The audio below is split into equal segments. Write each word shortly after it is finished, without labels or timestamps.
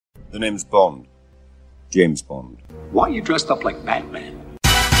The name's Bond. James Bond. Why are you dressed up like Batman?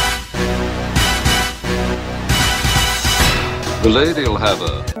 The lady'll have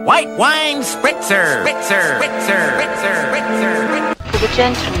a white wine spritzer. Spritzer. For the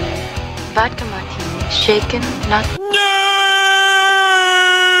gentleman, vodka martini, shaken, not...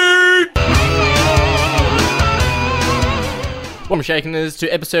 Welcome, Shakeners, to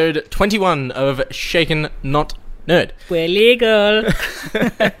episode 21 of Shaken Not Nerd. We're legal.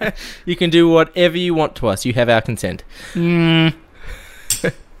 You can do whatever you want to us. You have our consent. Everything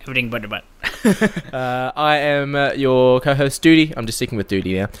but the butt. I am your co-host, Duty. I'm just sticking with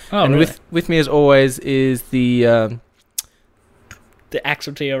Duty now. Oh, and really? with me, as always, is the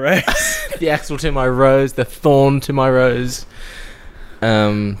axle to your rose. the axle to my rose, the thorn to my rose,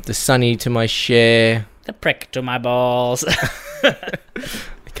 the sunny to my share. The prick to my balls. I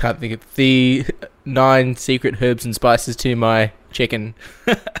can't think of the 9 secret herbs and spices to my chicken.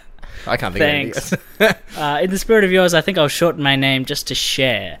 I can't think Thanks. of anything. In the spirit of yours, I think I'll shorten my name just to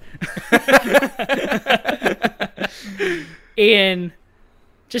Share. Ian.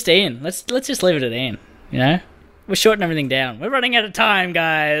 Just Ian. Let's just leave it at Ian, you know? We're shortening everything down. We're running out of time,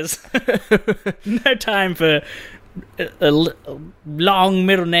 guys. No time for long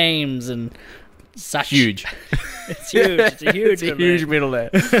middle names and such. Huge. It's huge. It's a huge, it's a huge middle there.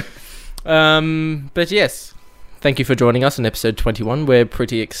 But yes, thank you for joining us on episode 21. We're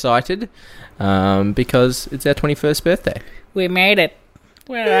pretty excited because it's our 21st birthday. We made it.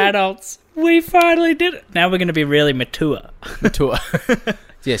 We're adults. We finally did it. Now we're going to be really mature. Mature.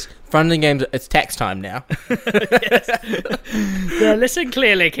 Yes, front of the games, it's tax time now. Now listen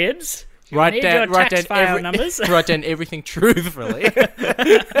clearly, kids. Write down numbers. Write down everything truthfully.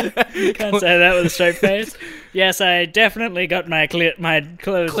 Can't say that with a straight face. Yes, I definitely got my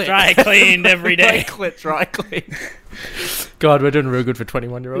clothes dry cleaned every day. Dry cleaned. God, we're doing real good for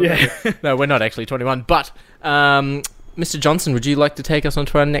 21-year-olds. Yeah. No, we're not actually 21. But, Mr. Johnson, would you like to take us on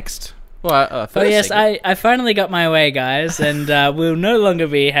to our next... first yes, segment? I finally got my way, guys, and we'll no longer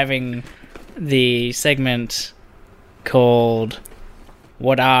be having the segment called...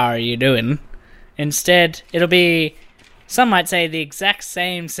 What are you doing? Instead, it'll be, some might say, the exact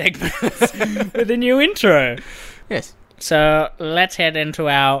same segment with a new intro. Yes. So, let's head into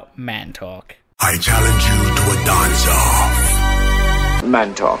our man talk. I challenge you to a dance-off.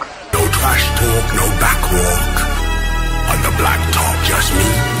 Man talk. No trash talk, no backwalk. On the black top, just me,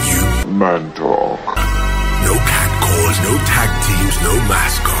 you. Man talk. No catcalls, no tag teams, no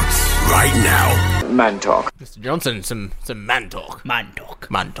mascots. Right now. Man talk. Mr. Johnson, some man talk. Man talk.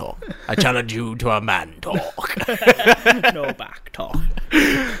 Man talk. I challenge you to a man talk. No back talk.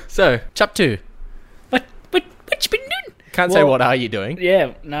 So, chap 2. What you been doing? Can't say what are you doing.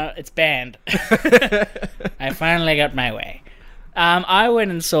 Yeah, no, it's banned. I finally got my way. I went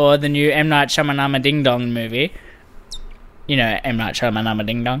and saw the new M. Night Shyamalan Ding Dong movie. You know M. Night Shyamalan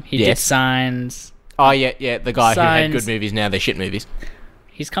Ding Dong? He did Yes. Signs. Oh, yeah, the guy who had Signs. good movies, now they're shit movies.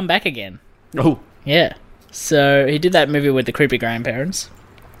 He's come back again. Oh. Yeah. So he did that movie with the creepy grandparents.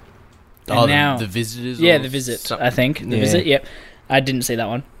 And now, the Visitors? yeah, or The Visit, something. I think. The Yeah. Visit, yep. I didn't see that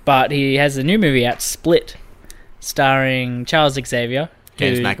one. But he has a new movie out, Split, starring Charles Xavier.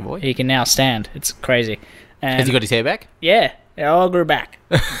 James who McAvoy. He can now stand. It's crazy. And Has he got his hair back? yeah, it all grew back.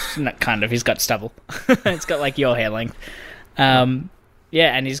 Not kind of. He's got stubble. It's got like your hair length.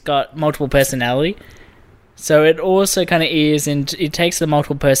 Yeah, and he's got multiple personality. So it also kind of is, and it takes the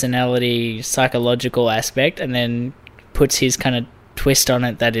multiple personality psychological aspect and then puts his kind of twist on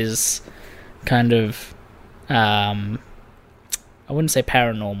it that is kind of, I wouldn't say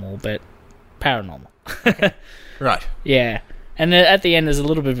paranormal, but paranormal. Right. Yeah. And then at the end, there's a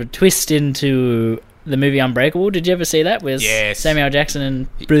little bit of a twist into the movie Unbreakable. Did you ever see that? With Yes. Samuel L. Jackson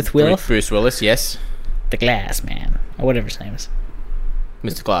and Bruce Willis? Bruce Willis, yes. The Glass Man, or whatever his name is.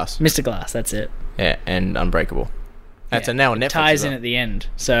 Mr. Glass. Mr. Glass, that's it. Yeah, and Unbreakable. That's now on Netflix. Ties as in well. at the end,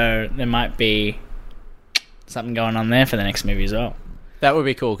 so there might be something going on there for the next movie as well. That would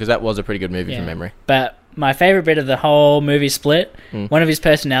be cool, because that was a pretty good movie Yeah. from memory. But my favorite bit of the whole movie Split, one of his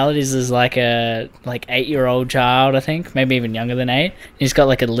personalities is like a 8-year-old child, I think, maybe even younger than 8. He's got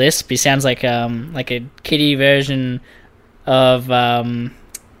like a lisp. He sounds like a kiddie version of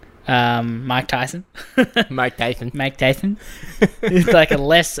Mike Tyson. Mike Tyson. Mike Tyson. He's like a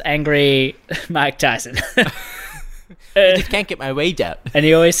less angry Mike Tyson. I just can't get my weight out. And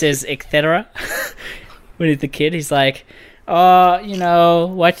he always says etc. When he's the kid, he's like, oh, you know,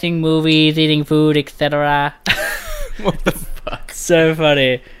 watching movies, eating food, etc. What the fuck? So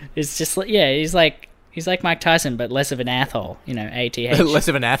funny. It's just like, yeah, he's like Mike Tyson, but less of an asshole. You know, ATH. Less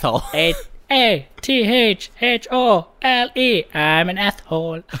of an asshole. A-T-H-H-O-L-E. I'm an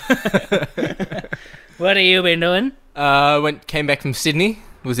asshole. What have you been doing? Came back from Sydney.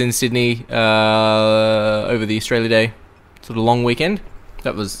 Was in Sydney over the Australia Day sort of long weekend.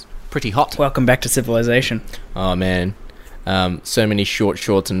 That was pretty hot. Welcome back to civilization. Oh man, so many short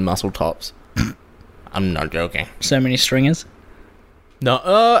shorts and muscle tops. I'm not joking. So many stringers.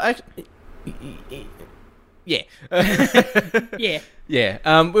 No, yeah. Yeah.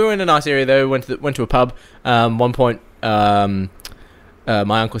 Yeah. We were in a nice area though. Went to a pub. One point, my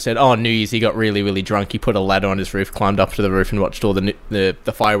uncle said, "Oh, New Year's he got really, really drunk. He put a ladder on his roof, climbed up to the roof, and watched all the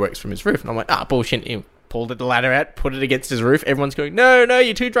fireworks from his roof." And I'm like, bullshit. He pulled the ladder out, put it against his roof. Everyone's going, "No,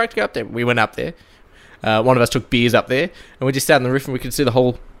 you're too drunk to go up there." We went up there. One of us took beers up there, and we just sat on the roof, and we could see the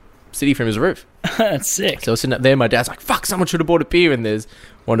whole city from his roof. That's sick. So I was sitting up there. My dad's like, "Fuck! Someone should have bought a beer." And there's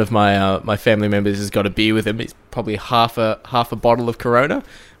one of my family members has got a beer with him. It's probably half a bottle of Corona.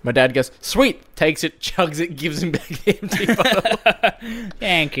 My dad goes, "Sweet!" Takes it, chugs it, gives him back the empty bottle.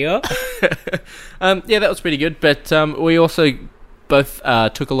 Thank you. Yeah, that was pretty good. But we also both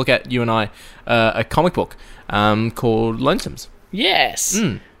took a look at, you and I, a comic book called Lonesomes. Yes.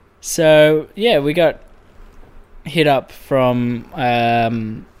 So yeah, we got hit up from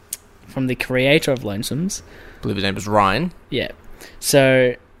the creator of Lonesomes. I believe his name was Ryan. Yeah.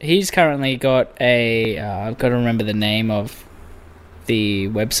 So he's currently got a I've got to remember the name of the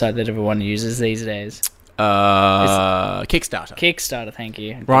website that everyone uses these days. Kickstarter. Kickstarter, thank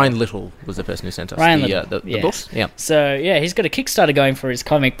you. Ryan Little was the person who sent us the yes. books. Yeah. So yeah, he's got a Kickstarter going for his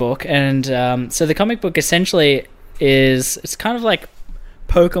comic book, and so the comic book essentially it's kind of like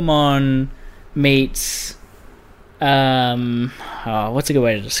Pokemon meets what's a good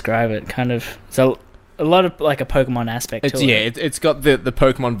way to describe it? Kind of so a lot of like a Pokemon aspect to it. It's got the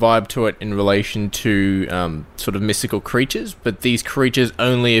Pokemon vibe to it in relation to sort of mystical creatures, but these creatures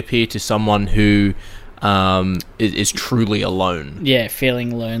only appear to someone who is truly alone. Yeah,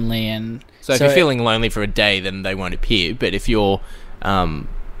 feeling lonely. And so if you're feeling lonely for a day, then they won't appear, but if you're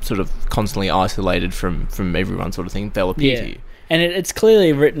sort of constantly isolated from everyone sort of thing, they'll appear to you. And it's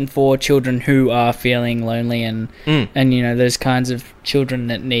clearly written for children who are feeling lonely and you know, those kinds of children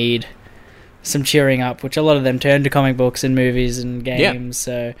that need some cheering up, which a lot of them turn to comic books and movies and games.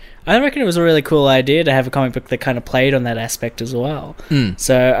 So I reckon it was a really cool idea to have a comic book that kind of played on that aspect as well.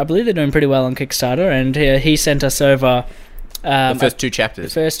 So I believe they're doing pretty well on Kickstarter, and he sent us over the first two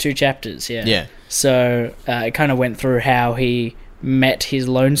chapters. Yeah. So it kind of went through how he met his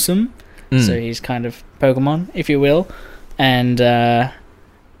lonesome. So he's kind of Pokemon, if you will. And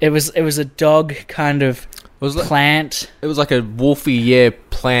it was a dog kind of plant. It was like a wolfy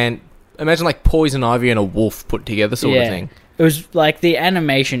plant. Imagine like poison ivy and a wolf put together sort of thing. It was like the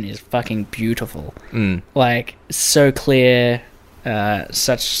animation is fucking beautiful. Like so clear,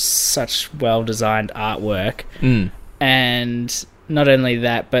 such well designed artwork. And not only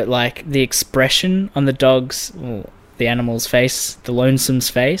that, but like the expression on the dog's, the animal's face, the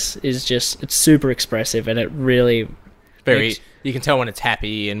lonesome's face is just, it's super expressive, and it really you can tell when it's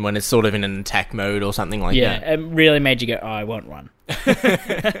happy and when it's sort of in an attack mode or something like that. Yeah, it really made you go, "Oh, I want one."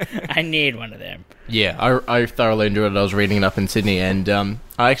 I need one of them. Yeah, I thoroughly enjoyed it. I was reading it up in Sydney, and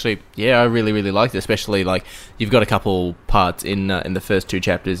I really, really liked it. Especially like you've got a couple parts in the first two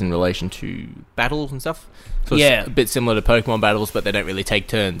chapters in relation to battles and stuff. So it's a bit similar to Pokemon battles, but they don't really take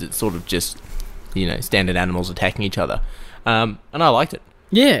turns. It's sort of just, you know, standard animals attacking each other, and I liked it.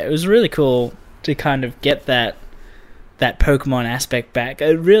 Yeah, it was really cool to kind of get that Pokemon aspect back.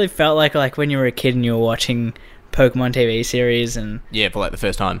 It really felt like when you were a kid and you were watching Pokemon TV series, and for like the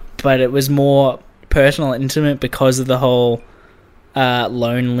first time. But it was more personal and intimate because of the whole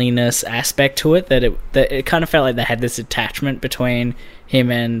loneliness aspect to it. That it kind of felt like they had this attachment between him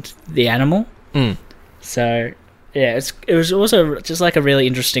and the animal. So yeah, it was also just like a really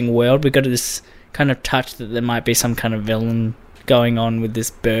interesting world. We got this kind of touch that there might be some kind of villain going on with this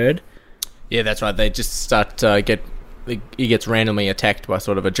bird. Yeah, that's right. They just start he gets randomly attacked by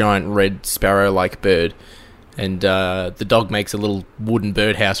sort of a giant red sparrow-like bird, and the dog makes a little wooden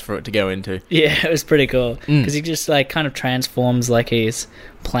birdhouse for it to go into. Yeah, it was pretty cool, because he just like kind of transforms like his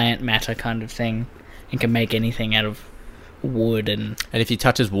plant matter kind of thing, and can make anything out of wood. And if he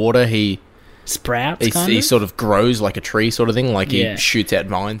touches water, he sprouts. He sort of grows like a tree, sort of thing. Like he shoots out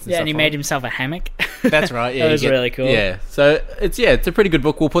vines. And and he made himself a hammock. That's right. Yeah, that was really cool. Yeah, so it's a pretty good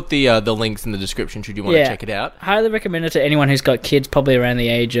book. We'll put the links in the description should you want to check it out. Highly recommend it to anyone who's got kids, probably around the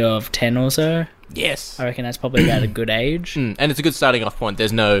age of 10 or so. Yes, I reckon that's probably about a good age. And it's a good starting off point.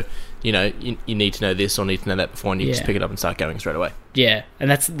 There's no you know, you need to know this or need to know that before, and you just pick it up and start going straight away. Yeah, and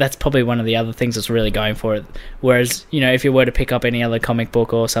that's probably one of the other things that's really going for it. Whereas, you know, if you were to pick up any other comic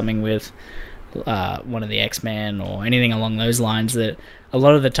book or something with one of the X-Men or anything along those lines, that a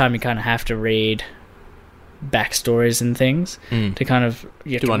lot of the time you kind of have to read backstories and things to kind of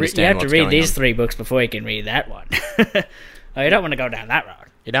you have to read these 3 books before you can read that one. Oh, you don't want to go down that road.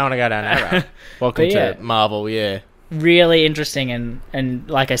 You don't want to go down that road. Welcome to Marvel, really interesting, and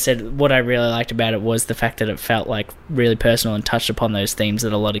like I said, what I really liked about it was the fact that it felt like really personal and touched upon those themes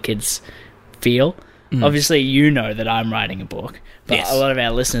that a lot of kids feel. Obviously, you know that I'm writing a book, but a lot of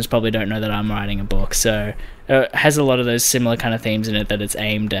our listeners probably don't know that I'm writing a book, so it has a lot of those similar kind of themes in it, that it's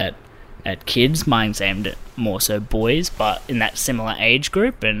aimed at kids. Mine's aimed at more so boys, but in that similar age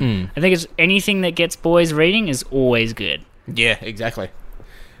group, and I think it's anything that gets boys reading is always good. Yeah, exactly.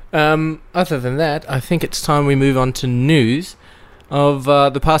 Other than that, I think it's time we move on to news of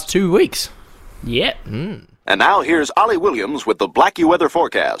the past 2 weeks. Yep. And now here's Ollie Williams with the Blackie weather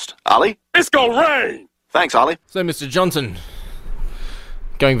forecast. Ollie? It's gonna rain! Thanks, Ollie. So, Mr. Johnson,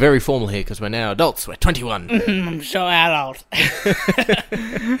 going very formal here because we're now adults. We're 21. I'm so adult.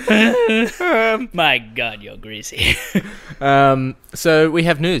 My God, you're greasy. So we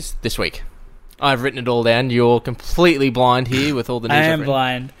have news this week. I've written it all down. You're completely blind here with all the news. I am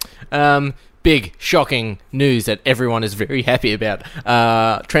blind. Big, shocking news that everyone is very happy about.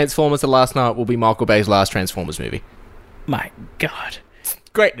 Transformers: The Last Night will be Michael Bay's last Transformers movie. My God.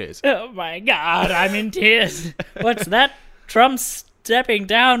 Great news. Oh my God, I'm in tears. What's that? Trump stepping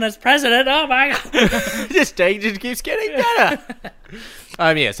down as president? Oh my God. Just keeps getting better.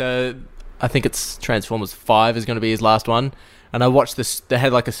 Yeah, so I think it's Transformers 5 is going to be his last one. And I watched this, they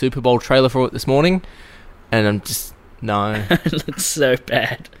had like a Super Bowl trailer for it this morning, and I'm just, no. It looks so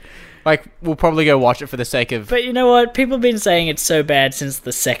bad. Like, we'll probably go watch it for the sake of... But you know what? People have been saying it's so bad since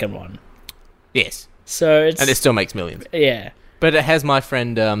the second one. Yes. So it's... And it still makes millions. Yeah. But it has my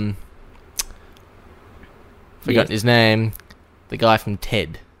friend, forgotten his name, the guy from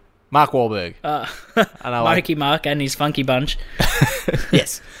Ted. Mark Wahlberg. Marky Mark and his Funky Bunch.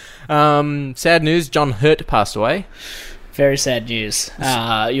 Yes. Sad news, John Hurt passed away. Very sad news.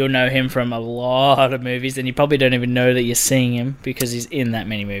 You'll know him from a lot of movies, and you probably don't even know that you're seeing him because he's in that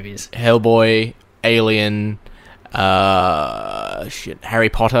many movies. Hellboy, Alien, Harry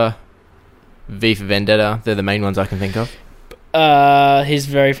Potter, V for Vendetta. They're the main ones I can think of. He's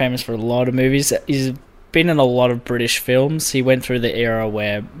very famous for a lot of movies. He's been in a lot of British films. He went through the era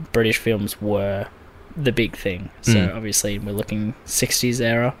where British films were the big thing. So obviously we're looking 60s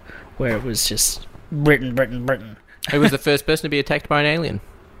era where it was just Britain. He was the first person to be attacked by an alien.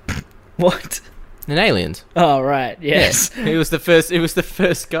 What? In Aliens. Oh, right, yes. Yeah. He was the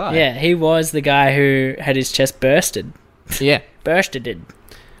first guy. Yeah, he was the guy who had his chest bursted. Yeah. Bursted.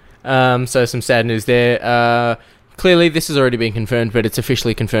 So some sad news there. Clearly this has already been confirmed, but it's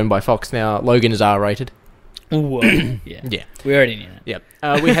officially confirmed by Fox now. Logan is R-rated. Whoa. Yeah. Yeah. We already knew that.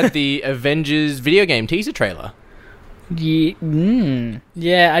 Yep. We had the Avengers video game teaser trailer.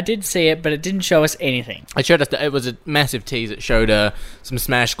 Yeah, I did see it, but it didn't show us anything. It was a massive tease. It showed some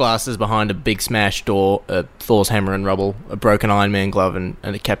smashed glasses behind a big smashed door, Thor's hammer and rubble, a broken Iron Man glove, and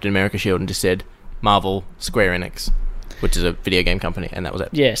a Captain America shield, and just said Marvel Square Enix, which is a video game company, and that was it.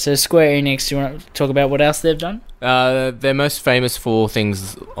 Yeah, so Square Enix, do you want to talk about what else they've done? They're most famous for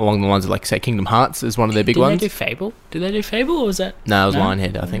things along the lines of, like, say, Kingdom Hearts is one of their big ones. Did they do Fable, or was that... No, it was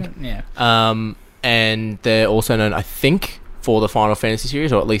Lionhead, I think. Yeah. And they're also known, I think, for the Final Fantasy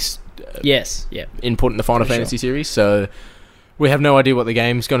series, or at least input in the Final Fantasy series. So we have no idea what the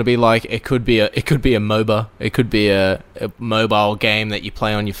game's going to be like. It could be a MOBA. It could be a mobile game that you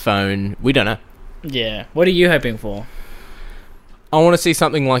play on your phone. We don't know. Yeah. What are you hoping for? I want to see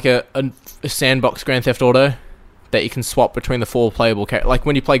something like a sandbox Grand Theft Auto that you can swap between the 4 playable characters. Like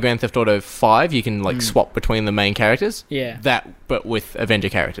when you play Grand Theft Auto 5, you can swap between the main characters. Yeah. That, but with Avenger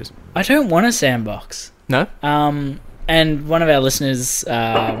characters. I don't want a sandbox. No? And one of our listeners,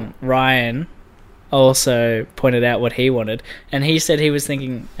 Ryan, also pointed out what he wanted, and he said he was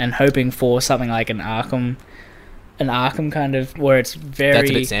thinking and hoping for something like an Arkham kind of, where it's very... That's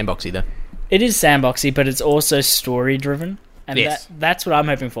a bit sandboxy, though. It is sandboxy, but it's also story-driven. And yes. That's what I'm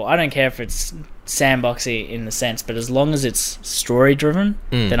hoping for. I don't care if it's sandboxy in the sense, but as long as it's story-driven,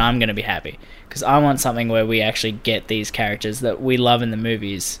 then I'm going to be happy. Because I want something where we actually get these characters that we love in the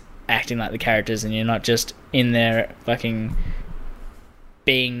movies acting like the characters, and you're not just in there fucking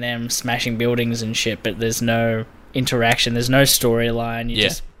being them, smashing buildings and shit, but there's no interaction, there's no storyline, you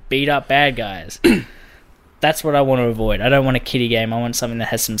just beat up bad guys. That's what I want to avoid. I don't want a kiddie game, I want something that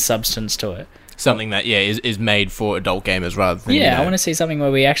has some substance to it. something that is made for adult gamers rather than I want to see something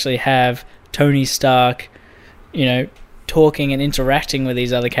where we actually have Tony Stark, talking and interacting with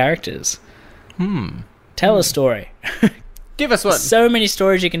these other characters. Tell a story. Give us one. So many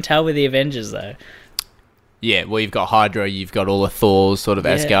stories you can tell with the Avengers, though. Yeah, well, you've got Hydra, you've got all of Thor's sort of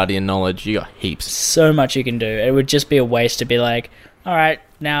Asgardian knowledge, you got heaps. So much you can do. It would just be a waste to be like, all right,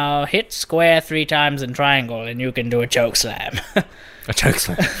 now hit square 3 times and triangle, and you can do a choke slam. A choke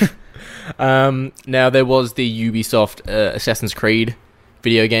slam. Now, there was the Ubisoft Assassin's Creed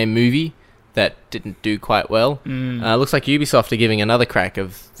video game movie that didn't do quite well. Looks like Ubisoft are giving another crack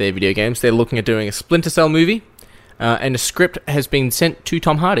of their video games. They're looking at doing a Splinter Cell movie, and a script has been sent to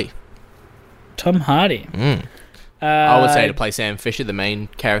Tom Hardy. Tom Hardy. I would say to play Sam Fisher, the main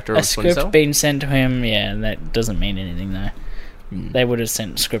character of Splinter Cell. A script being sent to him, that doesn't mean anything, though. They would have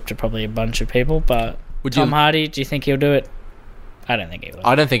sent a script to probably a bunch of people, but Tom Hardy, do you think he'll do it? I don't think he will.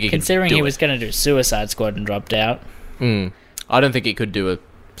 I don't think he could do it. Considering he was going to do Suicide Squad and dropped out. I don't think he could do a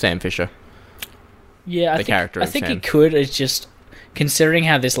Sam Fisher. Yeah, I think he could. It's just, considering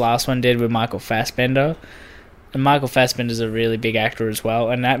how this last one did with Michael Fassbender, and Michael Fassbender's a really big actor as well,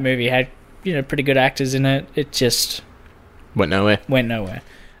 and that movie had pretty good actors in it. It just went nowhere.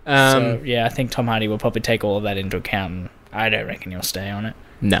 So I think Tom Hardy will probably take all of that into account, and I don't reckon he'll stay on it.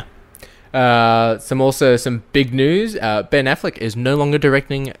 No. Some big news. Ben Affleck is no longer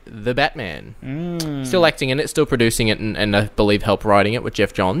directing The Batman. Still acting in it, still producing it, and I believe help writing it with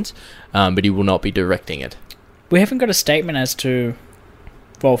Jeff Johns, but he will not be directing it. We haven't got a statement as to,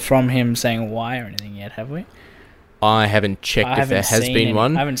 from him saying why or anything yet, have we? I haven't checked if there has been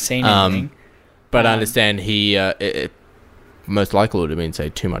one. I haven't seen anything. But I understand he it most likely would have been, say,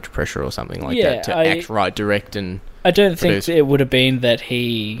 too much pressure or something like that to act, write, direct, and I don't produce. think it would have been that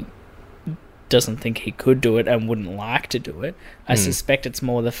he doesn't think he could do it and wouldn't like to do it. I suspect it's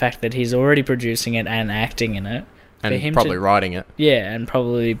more the fact that he's already producing it and acting in it. And probably writing it. Yeah, and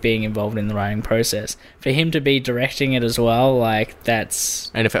probably being involved in the writing process. For him to be directing it as well,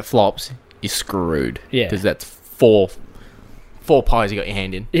 that's... And if it flops, you're screwed. Yeah. Because that's four pies you got your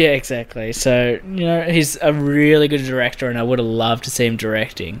hand in. Yeah, exactly. So, he's a really good director, and I would have loved to see him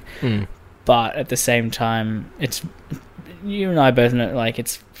directing. But at the same time, it's... You and I both know,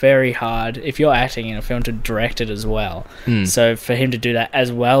 it's very hard if you're acting in a film to direct it as well. So for him to do that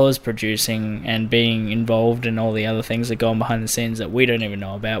as well as producing and being involved in all the other things that go on behind the scenes that we don't even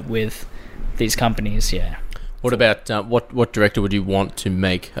know about with these companies, What about what director would you want to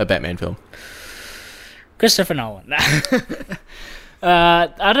make a Batman film? Christopher Nolan.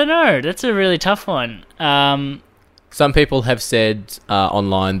 I don't know. That's a really tough one. Some people have said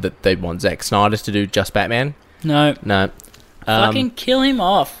online that they'd want Zack Snyder to do just Batman. No. Fucking kill him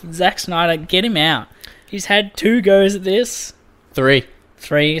off. Zack Snyder, get him out. He's had 2 goes at this. 3.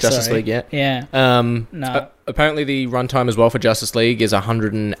 Justice League, yeah. Yeah. No. Apparently the runtime as well for Justice League is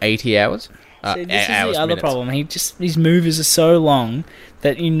 180 hours. See, this is the other problem. These movies are so long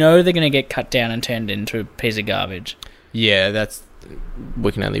that they're going to get cut down and turned into a piece of garbage. Yeah,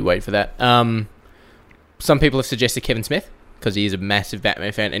 we can only wait for that. Some people have suggested Kevin Smith, because he is a massive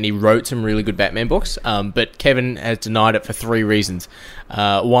Batman fan, and he wrote some really good Batman books. But Kevin has denied it for 3 reasons.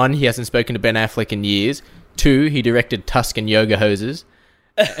 1, he hasn't spoken to Ben Affleck in years. 2, he directed Tusk and Yoga Hoses.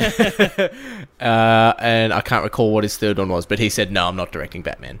 And I can't recall what his third one was, but he said, no, I'm not directing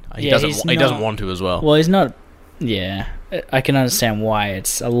Batman. He doesn't want to as well. Well, he's not... Yeah, I can understand why.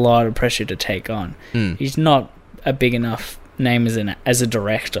 It's a lot of pressure to take on. He's not a big enough name as a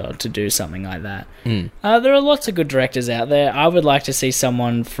director to do something like that. There are lots of good directors out there. I would like to see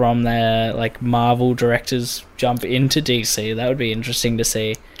someone from the Marvel directors jump into DC. That would be interesting to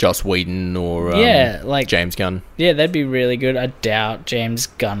see. Joss Whedon or James Gunn. Yeah, that'd be really good. I doubt James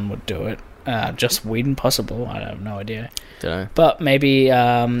Gunn would do it. Joss Whedon, possible. I have no idea. Don't know. But maybe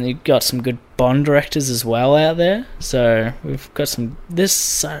you've got some good Bond directors as well out there. So we've got there's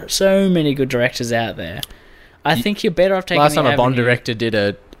so many good directors out there. I think you're better off taking last time a Bond director did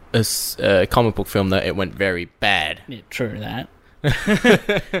a comic book film, though, it went very bad. Yeah, true that.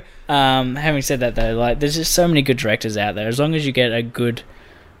 Having said that, though, there's just so many good directors out there. As long as you get a good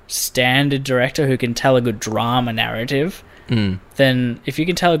standard director who can tell a good drama narrative, then if you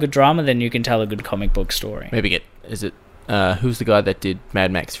can tell a good drama, then you can tell a good comic book story. Maybe who's the guy that did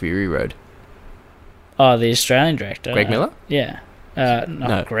Mad Max Fury Road? Oh, the Australian director. Greg Miller? Yeah.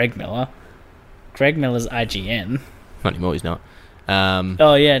 No, Greg Miller. Greg Miller's IGN. Not anymore, he's not.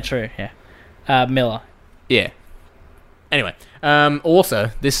 Oh, yeah, true, yeah. Miller. Yeah. Anyway,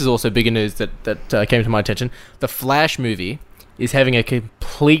 also, this is also bigger news that came to my attention. The Flash movie is having a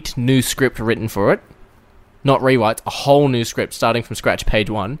complete new script written for it. Not rewrites, a whole new script starting from scratch, page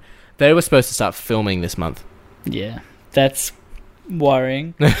 1. They were supposed to start filming this month. Yeah, that's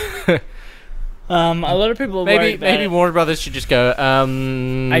worrying. A lot of people are worried about maybe it. Warner Brothers should just go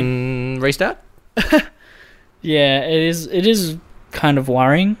restart. Yeah, it is kind of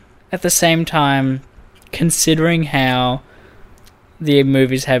worrying. At the same time, considering how the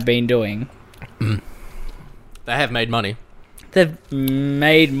movies have been doing, They have made money. they've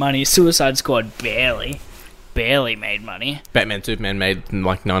made money. Suicide Squad barely made money. Batman Superman made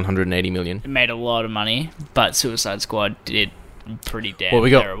like 980 million. It made a lot of money, but Suicide Squad did pretty damn Well,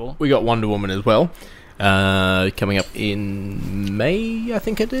 terrible. we got Wonder Woman as well. Coming up in May, I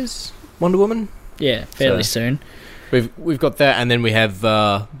think it is. Wonder Woman. Yeah, fairly soon. We've got that, and then we have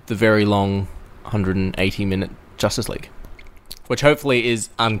the very long 180-minute Justice League, which hopefully is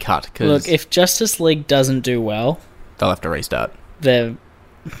uncut. Cause Look, if Justice League doesn't do well, they'll have to restart.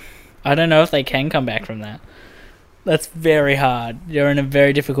 I don't know if they can come back from that. That's very hard. You're in a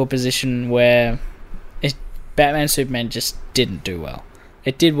very difficult position where Batman Superman just didn't do well.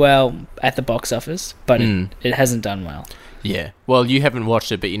 It did well at the box office, but it hasn't done well. Yeah. Well, you haven't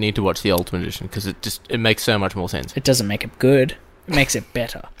watched it, but you need to watch the Ultimate Edition because it makes so much more sense. It doesn't make it good. It makes it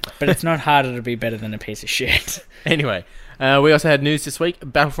better. But it's not harder to be better than a piece of shit. Anyway, we also had news this week.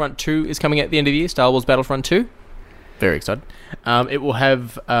 Battlefront 2 is coming at the end of the year. Star Wars Battlefront 2. Very excited. It will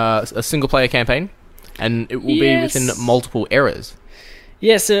have a single-player campaign, and it will be within multiple eras.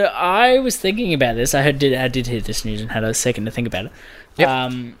 Yeah, so I was thinking about this. I did hear this news and had a second to think about it.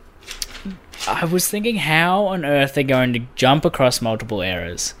 Yep. I was thinking, how on earth they're going to jump across multiple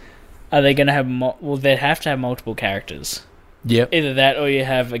eras? Are they going to have... well, they'd have to have multiple characters. Yep. Either that or you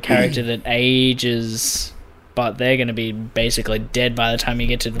have a character that ages, but they're going to be basically dead by the time you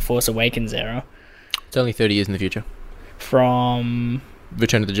get to the Force Awakens era. It's only 30 years in the future. From...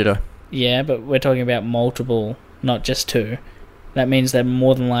 Return of the Jedi. Yeah, but we're talking about multiple, not just two. That means they're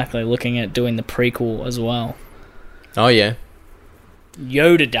more than likely looking at doing the prequel as well. Oh, yeah.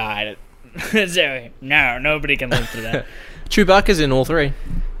 Yoda died. So, no, nobody can live through that. Chewbacca's in all three.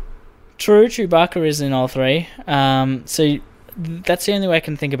 True, Chewbacca is in all three. So that's the only way I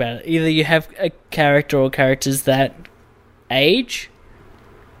can think about it. Either you have a character or characters that age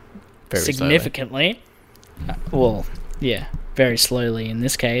Very significantly. Well, yeah, very slowly in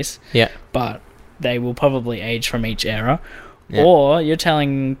this case. Yeah. But they will probably age from each era. Yeah. Or you're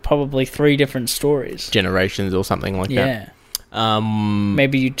telling probably 3 different stories. Generations or something like that. Yeah.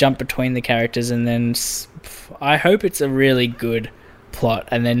 Maybe you jump between the characters and then... I hope it's a really good plot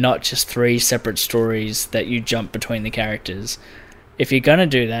and they're not just 3 separate stories that you jump between the characters. If you're going to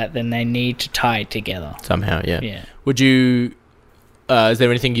do that, then they need to tie it together. Somehow, yeah. Yeah. Would you... is there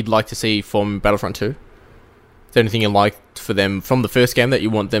anything you'd like to see from Battlefront 2? Is there anything you liked for them from the first game that you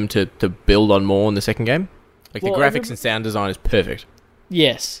want them to build on more in the second game? Like, Well, the graphics and sound design is perfect.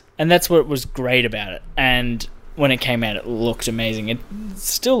 Yes, and that's what was great about it. And when it came out, it looked amazing. It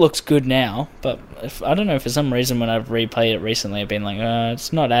still looks good now, but I don't know, for some reason when I've replayed it recently, I've been like,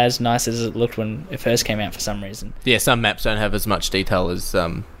 it's not as nice as it looked when it first came out for some reason. Yeah, some maps don't have as much detail as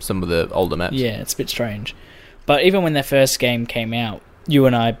some of the older maps. Yeah, it's a bit strange. But even when the first game came out, you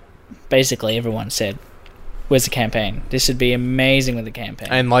and I, basically everyone said, where's the campaign? This would be amazing with the campaign.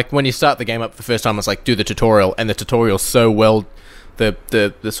 And like when you start the game up for the first time, it's like do the tutorial, and the tutorial's so well, the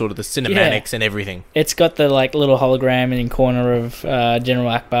sort of the cinematics and everything. It's got the like little hologram in the corner of General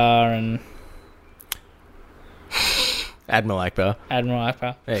Akbar and Admiral Akbar.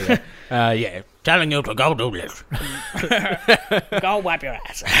 There you go. Yeah, telling you to go do this. Go wipe your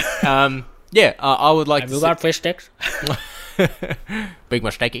ass. Yeah, I would like Have to you got fish sticks? Big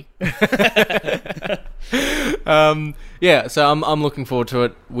mistakey. Yeah, so I'm looking forward to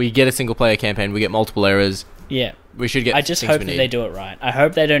it. We get a single player campaign. We get multiple eras. Yeah. We should get. I just things hope we that need. they do it right. I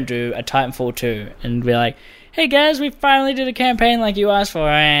hope they don't do a Titanfall 2 and be like, hey guys, we finally did a campaign like you asked for,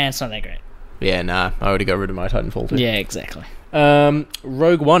 and it's not that great. Yeah, nah. I already got rid of my Titanfall 2. Yeah, exactly.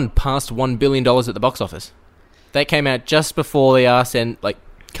 Rogue One passed $1 billion at the box office. That came out just before the arse end, like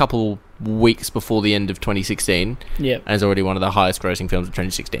a couple weeks before the end of 2016. Yep. And is already one of the highest grossing films of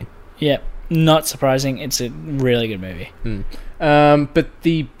 2016. Yep. Not surprising. It's a really good movie. But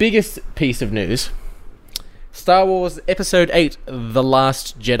the biggest piece of news, Star Wars Episode 8, The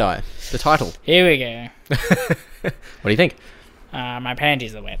Last Jedi. The title. Here we go. What do you think? My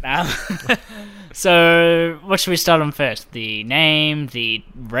panties are wet now. So, what should we start on first? The name, the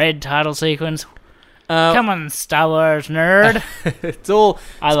red title sequence? Come on, Star Wars nerd. It's all...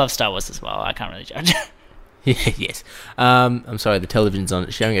 I love Star Wars as well. I can't really judge. Yes. I'm sorry, the television's on.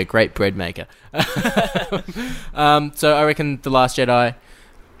 It's showing a great bread maker. So I reckon The Last Jedi,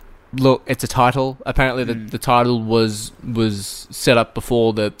 Look, it's a title. Apparently, the title was set up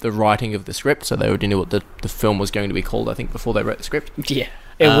before the writing of the script, so they already knew what the film was going to be called, I think, before they wrote the script. Yeah.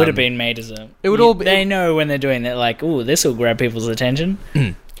 It would have been made as a... It would all be... They know when they're doing that, like, ooh, this will grab people's attention.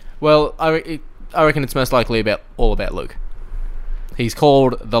 Well, I reckon it's most likely all about Luke. He's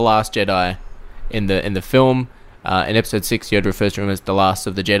called the Last Jedi in the film. In Episode 6, Yoda refers to him as the last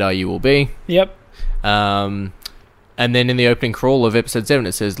of the Jedi you will be. Yep. And then in the opening crawl of Episode 7,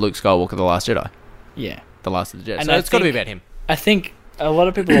 it says Luke Skywalker, the Last Jedi. Yeah. The last of the Jedi. And so it's got to be about him. I think a lot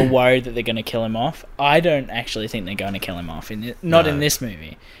of people are worried that they're going to kill him off. I don't actually think they're going to kill him off. Not in this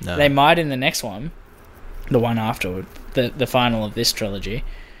movie. No. They might in the next one. The one afterward. The final of this trilogy.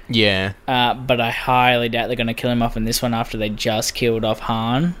 Yeah. But I highly doubt they're going to kill him off in this one after they just killed off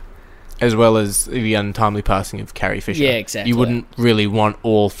Han. As well as the untimely passing of Carrie Fisher. Yeah, exactly. You wouldn't really want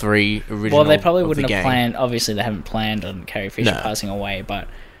all three original. Well, they probably wouldn't have planned. Obviously, they haven't planned on Carrie Fisher passing away. But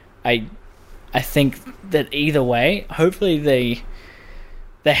I think that either way, hopefully they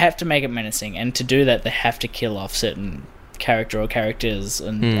have to make it menacing, and to do that, they have to kill off certain character or characters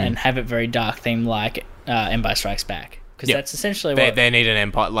and have it very dark theme like Empire Strikes Back, because that's essentially what they need. An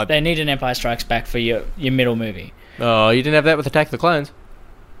Empire. They need an Empire Strikes Back for your middle movie. Oh, you didn't have that with Attack of the Clones.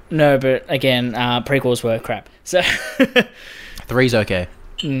 No, but again, prequels were crap. So 3's okay.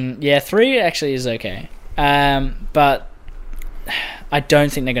 Yeah, 3 actually is okay. But I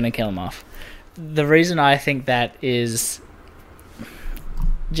don't think they're going to kill him off. The reason I think that is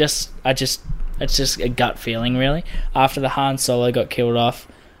it's just a gut feeling, really. After the Han Solo got killed off,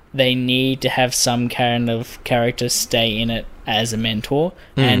 they need to have some kind of character stay in it as a mentor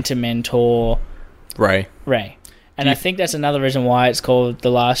and to mentor Rey. And I think that's another reason why it's called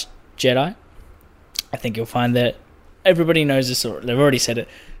The Last Jedi. I think you'll find that everybody knows this, or they've already said it.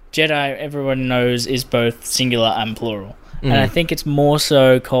 Jedi, everyone knows, is both singular and plural. And I think it's more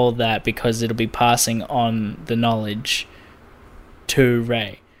so called that because it'll be passing on the knowledge to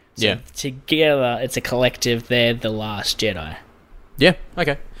Rey. So together, it's a collective, they're the Last Jedi. Yeah,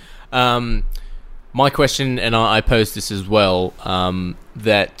 okay. My question, and I posed this as well,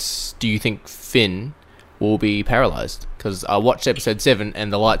 that do you think Finn will be paralysed? Because I watched Episode 7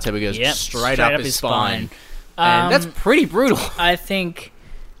 and the lightsaber goes straight up his spine. And that's pretty brutal. I think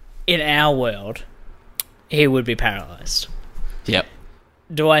in our world, he would be paralysed. Yep.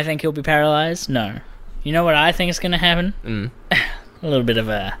 Do I think he'll be paralysed? No. You know what I think is going to happen? A little bit of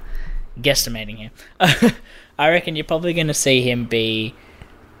a guesstimating here. I reckon you're probably going to see him be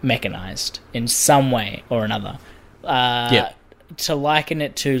mechanised in some way or another. To liken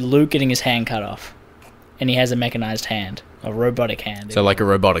it to Luke getting his hand cut off. And he has a mechanised hand, a robotic hand. So like a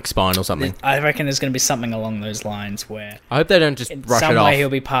robotic spine or something. I reckon there's going to be something along those lines where... I hope they don't just brush it off. In some way he'll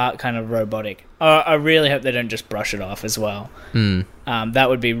be part kind of robotic. I really hope they don't just brush it off as well. That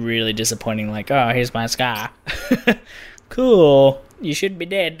would be really disappointing, like, oh, here's my scar. Cool. You should be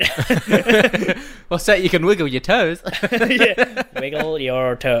dead. What's that? You can wiggle your toes. Yeah, wiggle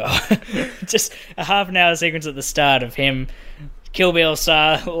your toe. Just a half an hour sequence at the start of him... Kill Bill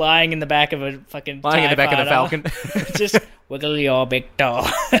star lying in the back of a fucking lying in the back of the Falcon. Just wiggle your big toe.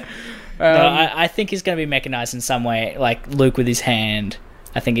 No, I think he's going to be mechanized in some way, like Luke with his hand.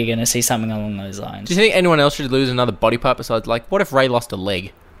 I think you're going to see something along those lines. Do you think anyone else should lose another body part besides, like, what if Rey lost a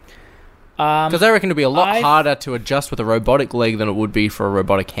leg? Because I reckon it'd be a lot harder to adjust with a robotic leg than it would be for a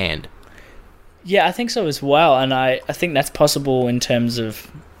robotic hand. Yeah, I think so as well, and I think that's possible in terms of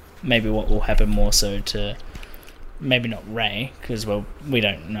maybe what will happen more so to... Maybe not Rey, because we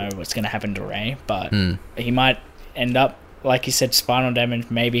don't know what's going to happen to Rey, but he might end up, like you said, spinal damage.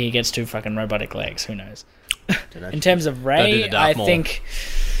 Maybe he gets 2 fucking robotic legs. Who knows? In terms of Rey, I think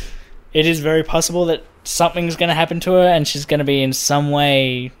it is very possible that something's going to happen to her, and she's going to be in some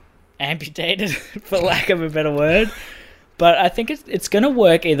way amputated, for lack of a better word. But I think it's going to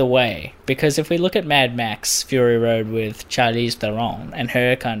work either way, because if we look at Mad Max Fury Road with Charlize Theron and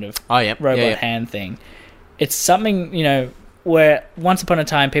her kind of robot hand thing. It's something, where once upon a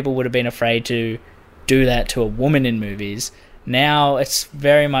time people would have been afraid to do that to a woman in movies. Now it's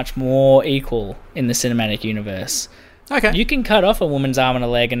very much more equal in the cinematic universe. Okay. You can cut off a woman's arm and a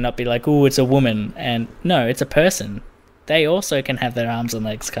leg and not be like, ooh, it's a woman. And no, it's a person. They also can have their arms and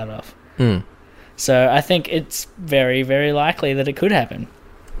legs cut off. So I think it's very, very likely that it could happen.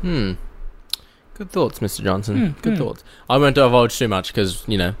 Good thoughts, Mr. Johnson. Good thoughts. I won't divulge too much because,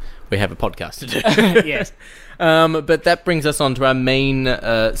 we have a podcast to do. Yes. But that brings us on to our main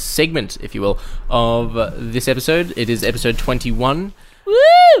segment, if you will, of this episode. It is episode 21. Woo!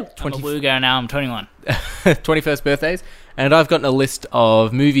 I'm a woo girl now. I'm 21. 21st birthdays. And I've gotten a list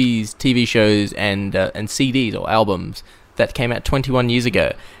of movies, TV shows, and CDs or albums that came out 21 years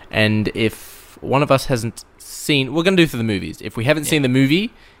ago. And if one of us hasn't seen... We're going to do for the movies. If we haven't seen the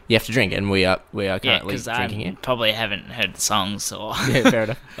movie, you have to drink, and we are currently drinking it. Probably haven't heard the songs or Yeah, fair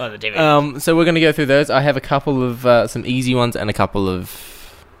enough. or the DVD. So we're going to go through those. I have a couple of some easy ones and a couple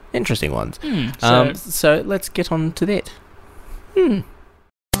of interesting ones. So let's get on to that.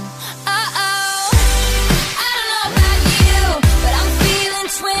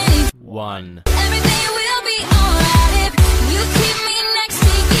 One.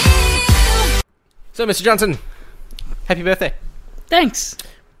 So, Mr. Johnson, happy birthday. Thanks.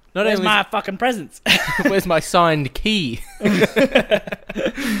 Not Where's only my fucking presents? where's my signed key? So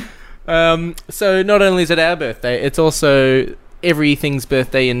not only is it our birthday, it's also everything's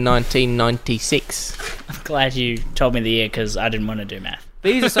birthday in 1996. I'm glad you told me the year because I didn't want to do math.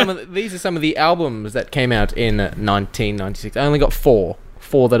 These are some of the albums that came out in 1996. I only got four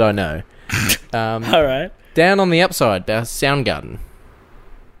that I know. All right. Down on the Upside by Soundgarden.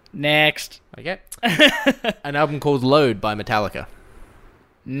 Next. Okay. An album called Load by Metallica.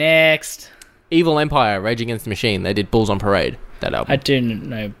 Next. Evil Empire, Rage Against the Machine. They did Bulls on Parade, that album. I do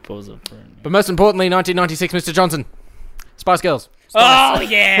know Bulls on Parade. But most importantly, 1996, Mr. Johnson. Spice Girls. Oh,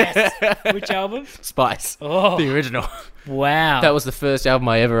 yes! Which album? Spice. Oh. The original. Wow. That was the first album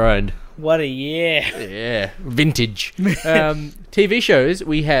I ever owned. What a year. Yeah. Vintage. TV shows,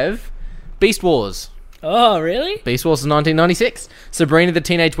 we have Beast Wars. Oh, really? Beast Wars is 1996. Sabrina the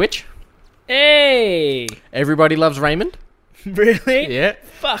Teenage Witch. Hey! Everybody Loves Raymond. Really? Yeah.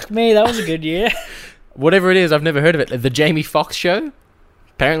 Fuck me, that was a good year. Whatever it is, I've never heard of it. The Jamie Foxx Show.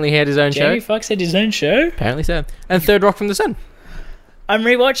 Apparently he had his own show. Jamie Foxx had his own show? Apparently so. And Third Rock from the Sun. I'm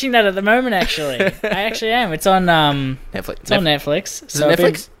rewatching that at the moment, actually. I actually am. It's on Netflix. It's on Netflix. Is it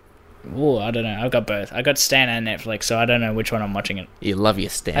Netflix? Oh, I don't know. I've got both. I got Stan and Netflix, so I don't know which one I'm watching it. You love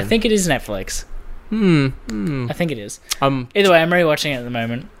your Stan. I think it is Netflix. I think it is. Either way, I'm rewatching it at the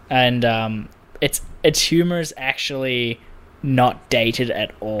moment, and its humor is actually not dated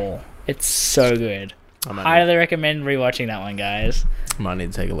at all. It's so good. I highly recommend rewatching that one, guys. Might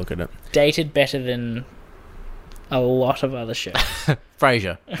need to take a look at it. Dated better than a lot of other shows.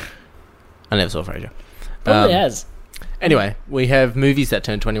 Frasier. I never saw Frasier. Probably has. Anyway, we have movies that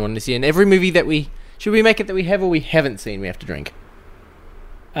turn 21 this year, and every movie that we... Should we make it that we have or we haven't seen, we have to drink?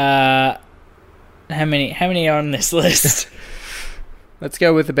 How many are on this list? Let's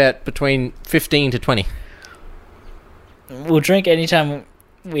go with about between 15 to 20. We'll drink anytime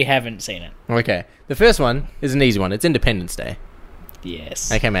we haven't seen it. Okay. The first one is an easy one. It's Independence Day. Yes.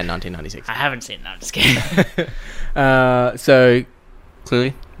 That came out in 1996. I haven't seen it. No, I'm just kidding. So,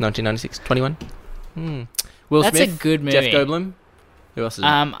 clearly, 1996, 21. Will That's Smith, a good movie. Jeff Goldblum. Who else is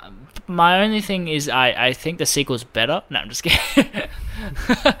it? My only thing is I think the sequel's better. No, I'm just kidding.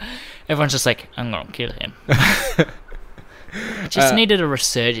 Everyone's just like, I'm going to kill him. It just needed a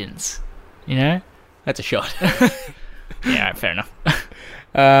resurgence, you know? That's a shot. Yeah, right, fair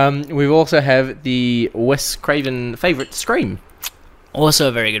enough. We also have the Wes Craven favourite, Scream. Also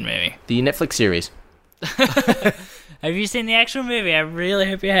a very good movie. The Netflix series. Have you seen the actual movie? I really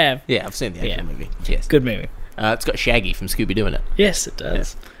hope you have. Yeah, I've seen the actual movie. Yes. Good movie. It's got Shaggy from Scooby-Doo in it. Yes, it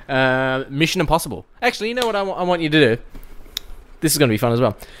does. Yeah. Mission Impossible. Actually, you know what I want you to do? This is going to be fun as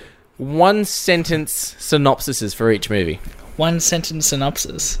well. 1 sentence synopsises for each movie. 1 sentence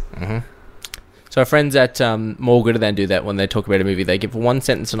synopsis. Mm-hmm. So our friends at More Gooder Than do that when they talk about a movie. They give 1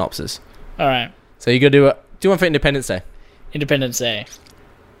 sentence synopsis. All right. So you got to do one for Independence Day. Independence Day.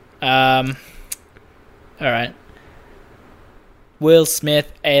 All right. Will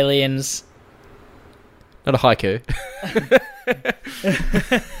Smith, aliens. Not a haiku.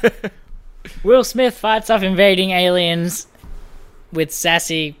 Will Smith fights off invading aliens with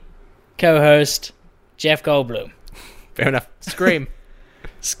sassy co-host Jeff Goldblum. Fair enough. Scream.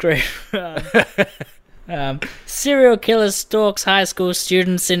 Scream. Serial killer stalks high school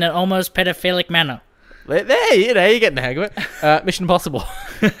students in an almost pedophilic manner. There, you're getting the hang of it. Mission Impossible.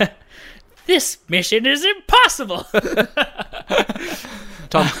 This mission is impossible.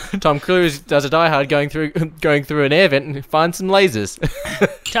 Tom Cruise does a Die Hard going through an air vent and finds some lasers.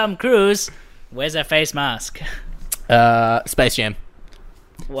 Tom Cruise wears a face mask. Space Jam.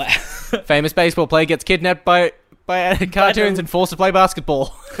 Wow. Famous baseball player gets kidnapped by cartoons and forced to play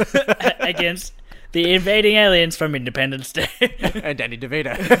basketball against the invading aliens from Independence Day. And Danny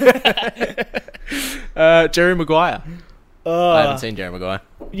DeVito. Jerry Maguire. Oh. I haven't seen Jerry Maguire.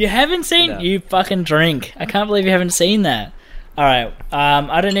 You haven't seen? No. You fucking drink. I can't believe you haven't seen that. All right.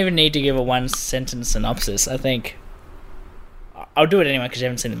 I don't even need to give a 1 sentence synopsis. I think I'll do it anyway because you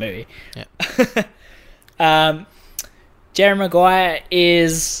haven't seen the movie. Yeah. Jerry Maguire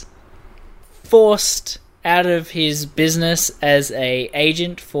is forced out of his business as a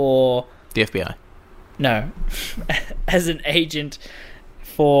agent for... The FBI. No. As an agent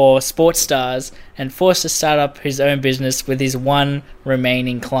for sports stars and forced to start up his own business with his one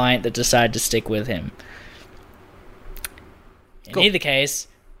remaining client that decided to stick with him. In either case,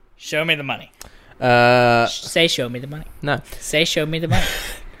 show me the money. Say show me the money. No. Say show me the money.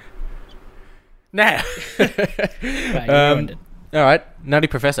 No. Right, you ruined it. All right. Nutty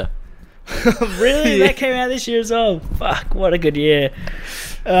Professor. Really? That came out this year as well. Fuck, what a good year.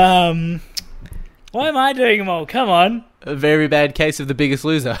 Why am I doing them all? Come on. A very bad case of The Biggest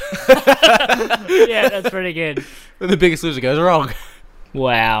Loser. Yeah, that's pretty good. When The Biggest Loser goes wrong.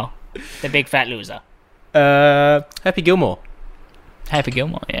 Wow. The big fat loser. Happy Gilmore. Happy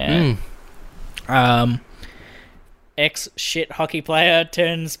Gilmore, yeah. Ex-shit hockey player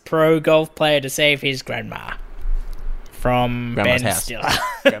turns pro golf player to save his grandma. From Grandma's Ben house. Stiller.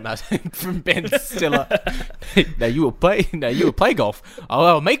 Grandma's from Ben Stiller. Now you will play golf.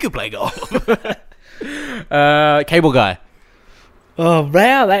 I'll make you play golf. Cable Guy. Oh,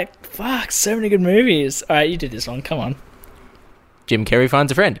 wow, fuck, so many good movies. Alright, you did this one, come on. Jim Carrey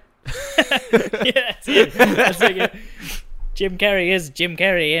Finds a Friend. Yeah, that's it. That's so good. Jim Carrey is Jim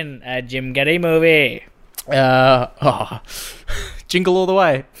Carrey in a Jim Carrey movie. Jingle All the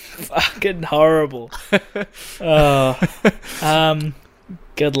Way. Fucking horrible.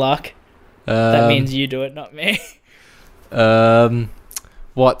 Good luck. That means you do it, not me.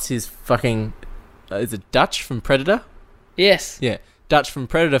 What's his fucking... is it Dutch from Predator? Yes. Yeah. Dutch from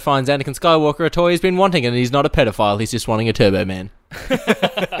Predator finds Anakin Skywalker a toy he's been wanting, and he's not a pedophile, he's just wanting a Turbo Man.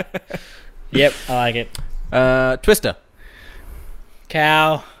 Yep, I like it. Twister.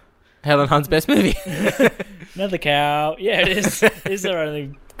 Cow. Helen Hunt's best movie. Another cow. Yeah, it is. It's our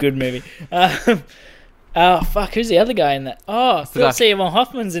only good movie. Oh, fuck, who's the other guy in that? Oh, Philip Seymour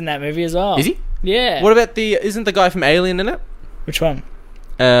Hoffman's in that movie as well. Is he? Yeah. What about isn't the guy from Alien in it? Which one?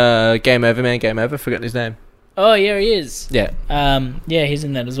 Game Over, Man, Game Over. Forgotten his name. Oh, yeah, he is. Yeah. Yeah, he's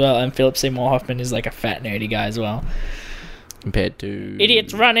in that as well. And Philip Seymour Hoffman is like a fat, nerdy guy as well. Compared to...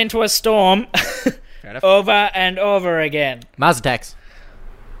 Idiots run into a storm over and over again. Mars Attacks.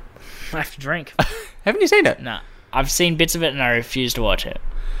 I have to drink. Haven't you seen it? No. I've seen bits of it and I refuse to watch it.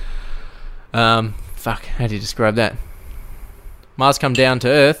 Fuck, how do you describe that? Mars come down to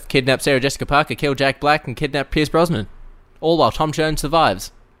Earth, kidnap Sarah Jessica Parker, kill Jack Black, and kidnap Pierce Brosnan. All while Tom Jones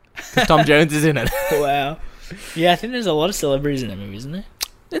survives. Because Tom Jones is in it. Wow. Yeah, I think there's a lot of celebrities in that movie, isn't there?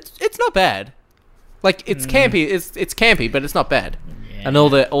 It's not bad. Like, it's campy. It's campy, but it's not bad. Yeah. And all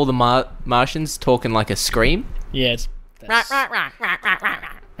the Martians talking like a scream. Yeah,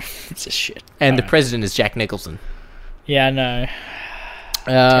 it's a shit. And the president is Jack Nicholson. Yeah, I know.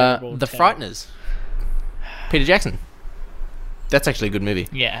 The Frighteners. Peter Jackson. That's actually a good movie.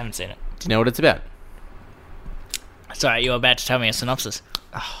 Yeah, I haven't seen it. Do you know what it's about? Sorry, you were about to tell me a synopsis.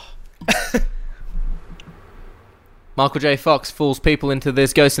 Michael J. Fox fools people into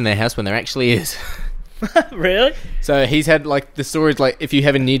there's ghosts in their house when there actually is. Really? So he's had, like, the stories, like, if you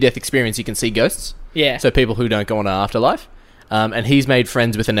have a near-death experience, you can see ghosts. Yeah. So people who don't go on an afterlife. And he's made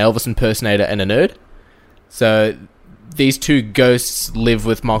friends with an Elvis impersonator and a nerd. So these two ghosts live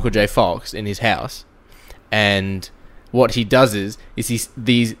with Michael J. Fox in his house. And what he does is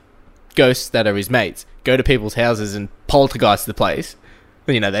these ghosts that are his mates go to people's houses and poltergeist the place.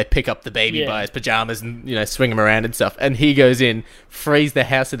 You know, they pick up the baby by his pajamas and, you know, swing him around and stuff. And he goes in, frees the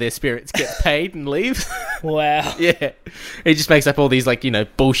house of their spirits, gets paid and leaves. Wow. Yeah. He just makes up all these, like, you know,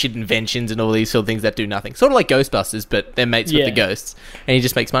 bullshit inventions and all these sort of things that do nothing. Sort of like Ghostbusters, but they're mates with the ghosts. And he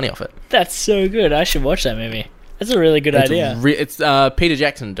just makes money off it. That's so good. I should watch that movie. That's a really good idea. It's Peter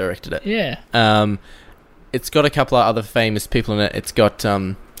Jackson directed it. Yeah. It's got a couple of other famous people in it. It's got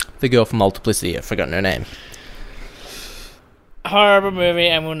the girl from Multiplicity. I've forgotten her name. Horrible movie,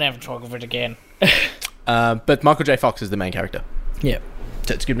 and we'll never talk of it again. But Michael J. Fox is the main character. Yeah.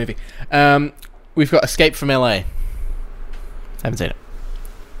 So it's a good movie. We've got Escape from LA. Haven't seen it.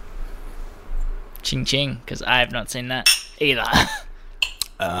 Ching ching, because I have not seen that either.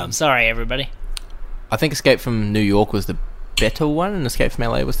 I'm sorry, everybody. I think Escape from New York was the better one, and Escape from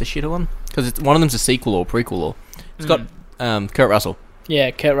LA was the shitter one. Because one of them's a sequel or prequel. Or it's got Kurt Russell.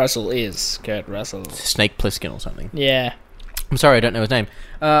 Yeah, Kurt Russell is Kurt Russell. Snake Plissken or something. Yeah. I'm sorry, I don't know his name.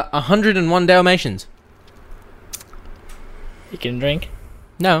 101 Dalmatians. You can drink?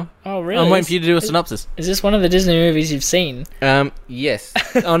 No. Oh, really? I'm waiting for you to do a synopsis. Is this one of the Disney movies you've seen? Yes.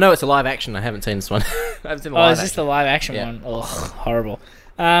 Oh, no, it's a live action. I haven't seen this one. I haven't seen the live action. Is this the live action one? Ugh, horrible.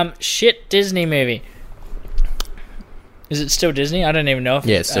 Shit Disney movie. Is it still Disney? I don't even know if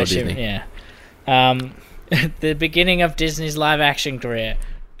it's still Disney. Yeah. The beginning of Disney's live action career.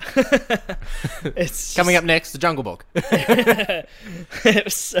 It's Coming up next, The Jungle Book. It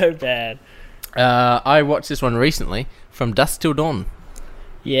was so bad. I watched this one recently, From Dusk Till Dawn.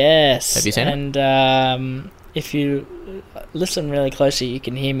 Yes. Have you seen it? And if you listen really closely, you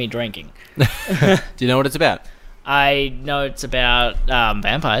can hear me drinking. Do you know what it's about? I know it's about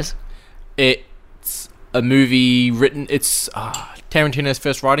vampires. It's a movie written... It's Tarantino's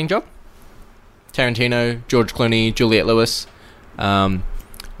first writing job. Tarantino, George Clooney, Juliette Lewis. I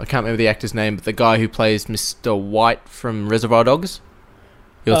can't remember the actor's name, but the guy who plays Mr. White from Reservoir Dogs.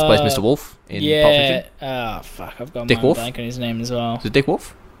 He also plays Mr. Wolf in Pulp Fiction. Oh, fuck. I've got Dick my Wolf? blank on his name as well. Is it Dick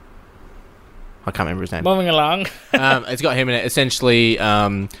Wolf? I can't remember his name. Moving along. It's got him in it. Essentially,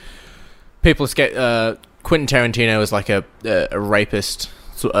 people escape... Quentin Tarantino is like a rapist,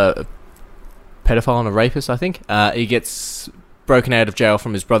 a pedophile and a rapist, I think. He gets broken out of jail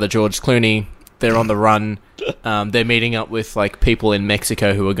from his brother George Clooney. They're on the run. They're meeting up with like people in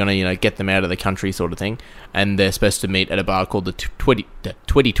Mexico who are going to, get them out of the country, sort of thing. And they're supposed to meet at a bar called the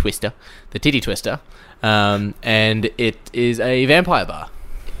Titty Twister. And it is a vampire bar.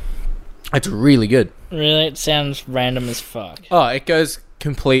 It's really good. Really? It sounds random as fuck. Oh, it goes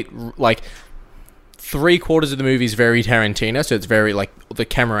complete, like... 3/4 of the movie is very Tarantino, so it's very, like, the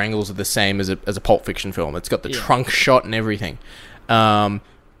camera angles are the same as a Pulp Fiction film. It's got the trunk shot and everything.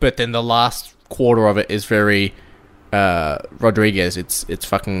 But then the last quarter of it is very Rodriguez. It's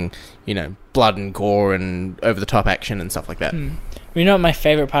fucking, blood and gore and over-the-top action and stuff like that. You know what my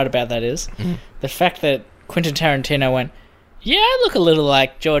favourite part about that is? The fact that Quentin Tarantino went, yeah, I look a little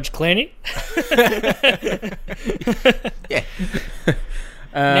like George Clooney. Yeah.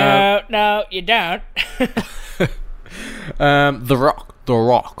 No, you don't. The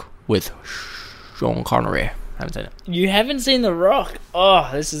Rock with Sean Connery. I haven't seen it. You haven't seen The Rock? Oh,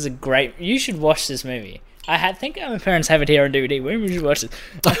 this is a great... You should watch this movie. I think my parents have it here on DVD. When would you watch it?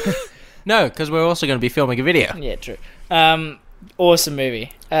 No, because we're also going to be filming a video. Yeah, true. Awesome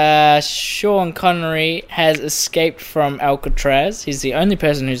movie. Sean Connery has escaped from Alcatraz. He's the only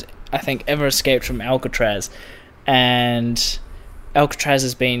person who's, I think, ever escaped from Alcatraz. And... Alcatraz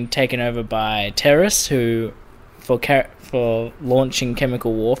has been taken over by terrorists who, for launching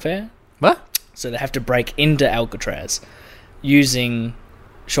chemical warfare. What? So they have to break into Alcatraz using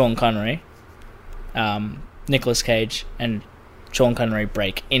Sean Connery. Nicolas Cage and Sean Connery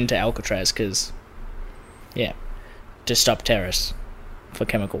break into Alcatraz to stop terrorists for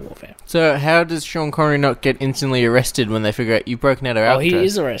chemical warfare. So how does Sean Connery not get instantly arrested when they figure out you've broken out of Alcatraz? Oh, he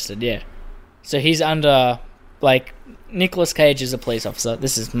is arrested, yeah. So he's under, Nicolas Cage is a police officer.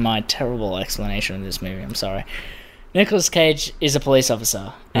 This is my terrible explanation of this movie, I'm sorry. Nicolas Cage is a police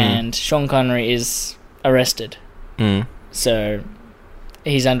officer, and Sean Connery is arrested. So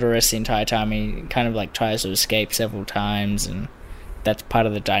he's under arrest the entire time. He kind of tries to escape several times, and that's part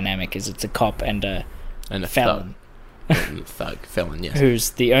of the dynamic, is it's a cop and a felon. Felon, yes. Who's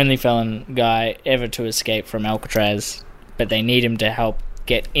the only felon guy ever to escape from Alcatraz, but they need him to help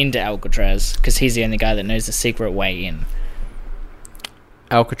get into Alcatraz because he's the only guy that knows the secret way in.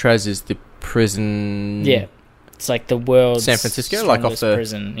 Alcatraz is the prison. Yeah, it's like the world's San Francisco, like off the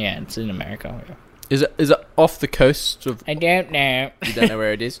prison. Yeah, it's in America. Yeah. Is it off the coast of? I don't know. You don't know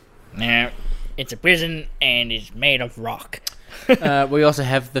where it is? No, it's a prison and it's made of rock. We also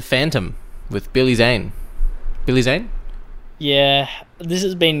have The Phantom with Billy Zane. Billy Zane? Yeah, this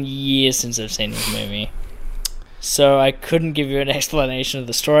has been years since I've seen this movie. So I couldn't give you an explanation of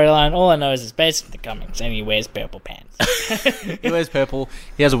the storyline. All I know is it's based on the comics, and he wears purple pants. He wears purple.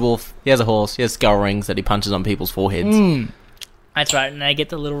 He has a wolf. He has a horse. He has skull rings that he punches on people's foreheads. That's right, and they get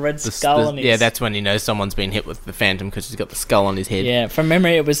the little red skull on his... Yeah, that's when you know someone's been hit with the Phantom, because he's got the skull on his head. Yeah, from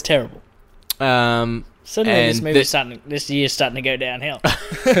memory, it was terrible. Suddenly, And this year's starting to go downhill.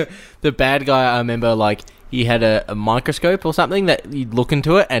 The bad guy, I remember, he had a microscope or something that you'd look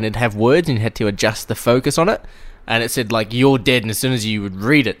into it, and it'd have words, and you had to adjust the focus on it. And it said, you're dead, and as soon as you would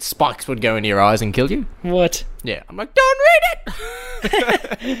read it, spikes would go into your eyes and kill you. What? Yeah. I'm like, don't read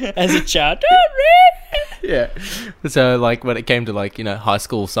it! As a child, don't read it! Yeah. So, when it came to, high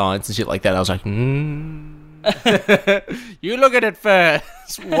school science and shit like that, I was like, You look at it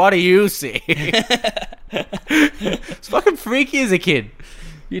first. What do you see? It's fucking freaky as a kid.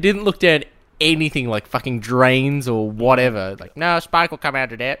 You didn't look down anything like fucking drains or whatever. No, Spike will come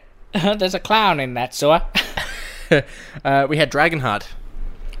out of that. There's a clown in that sewer. We had Dragonheart.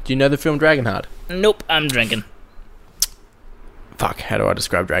 Do you know the film Dragonheart? Nope, I'm drinking. Fuck, how do I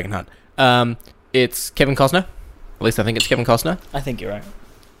describe Dragonheart? It's Kevin Costner. At least I think it's Kevin Costner. I think you're right.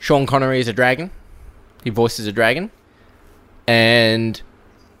 Sean Connery is a dragon. He voices a dragon. And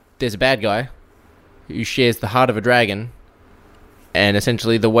there's a bad guy who shares the heart of a dragon And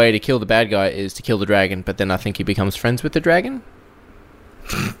essentially the way to kill the bad guy is to kill the dragon, but then I think he becomes friends with the dragon.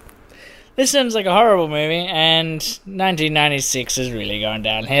 This sounds like a horrible movie, and 1996 is really going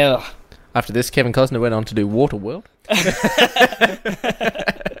downhill. After this, Kevin Costner went on to do Waterworld.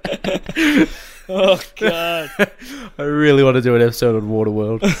 Oh, God. I really want to do an episode on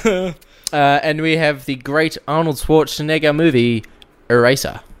Waterworld. And we have the great Arnold Schwarzenegger movie,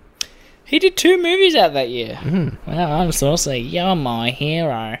 Eraser. He did 2 movies out that year. Wow, I'm saucy. You're my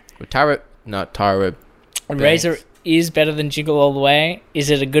hero. Tyra Eraser is better than Jingle All the Way. Is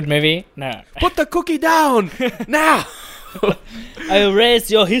it a good movie? No. Put the cookie down now. I will erase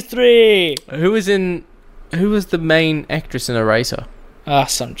your history. Who was the main actress in Eraser?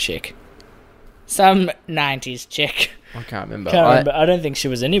 Some chick. Some 90s chick. I can't remember. I don't think she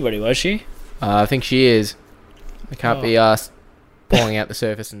was anybody, was she? I think she is. I can't be asked pulling out the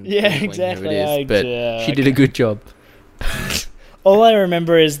surface and Yeah, Googling exactly. who it is, but she did a good job. All I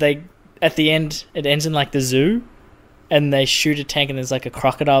remember is at the end, it ends in like the zoo, and they shoot a tank, and there's like a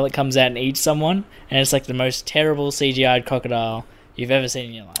crocodile that comes out and eats someone, and it's like the most terrible CGI'd crocodile you've ever seen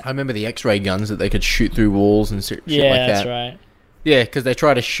in your life. I remember the X-ray guns that they could shoot through walls and shit like that. Yeah, that's right. Yeah, because they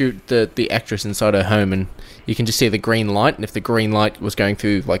try to shoot the actress inside her home, and you can just see the green light, and if the green light was going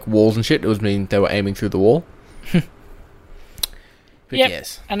through like walls and shit, it would mean they were aiming through the wall. But yep,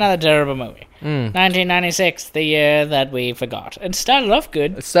 yes. Another terrible movie. 1996, the year that we forgot. It started off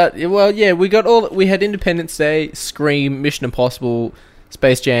good. We had Independence Day, Scream, Mission Impossible,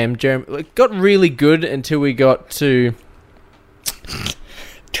 Space Jam, it got really good until we got to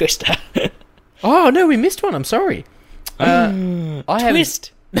Twister. Oh no, we missed one. I'm sorry.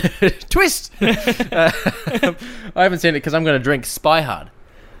 Twist. Twist. I haven't seen it because I'm going to drink Spy Hard.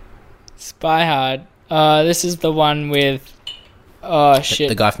 Spy Hard. This is the one with. Oh shit!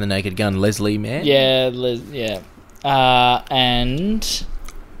 The guy from the Naked Gun, Leslie Mann. Yeah, yeah. And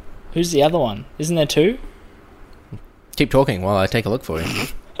who's the other one? Isn't there 2? Keep talking while I take a look for you.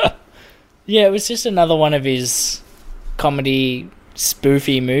 Yeah, it was just another one of his comedy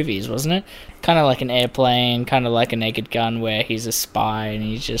spoofy movies, wasn't it? Kind of like an Airplane, kind of like a Naked Gun, where he's a spy and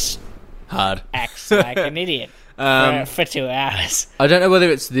he just acts like an idiot for 2 hours. I don't know whether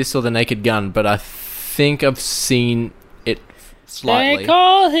it's this or the Naked Gun, but I think I've seen it slightly. They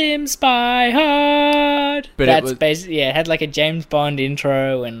call him Spy Hard. But that's basically it had like a James Bond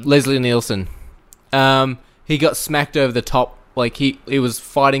intro and Leslie Nielsen. He got smacked over the top. Like he was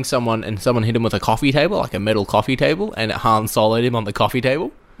fighting someone and someone hit him with a coffee table, like a metal coffee table, and it Han Solo'd him on the coffee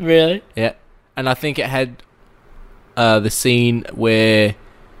table. Really? Yeah. And I think it had the scene where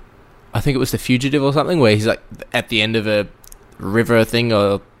I think it was The Fugitive or something, where he's like at the end of a river thing,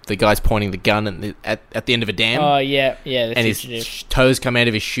 or the guy's pointing the gun at the end of a dam. Oh yeah, The and Fugitive. his toes come out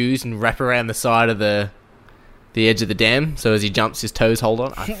of his shoes and wrap around the side of the edge of the dam. So as he jumps, his toes hold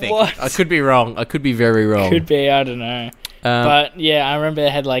on. I think. What? I could be wrong. I could be very wrong. Could be. I don't know. But yeah, I remember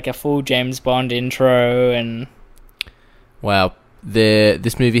it had like a full James Bond intro and. Wow.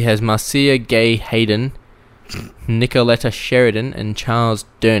 This movie has Marcia Gay Hayden, Nicoletta Sheridan, and Charles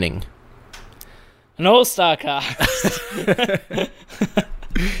Durning. An all-star cast.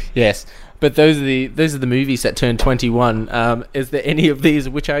 Yes, but those are the movies that turned 21. Is there any of these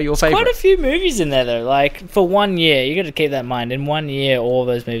which are your favourite? Quite a few movies in there though. Like for 1 year, you got to keep that in mind. In 1 year, all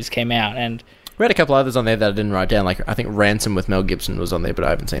those movies came out, and we had a couple others on there that I didn't write down. Like I think Ransom with Mel Gibson was on there, but I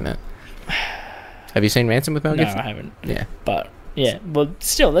haven't seen that. Have you seen Ransom with Mel Gibson? No, I haven't. Yeah, but yeah, well,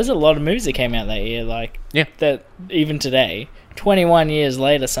 still, there's a lot of movies that came out that year. Like that even today, 21 years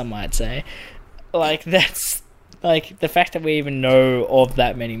later, some might say, like that's. Like, the fact that we even know of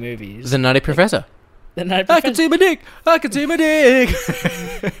that many movies. The Nutty Professor. The Nutty Professor. I can see my dick! I can see my dick!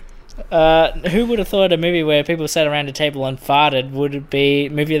 Who would have thought a movie where people sat around a table and farted would be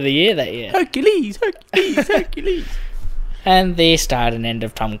movie of the year that year? Hercules! Hercules! Hercules! And the start and end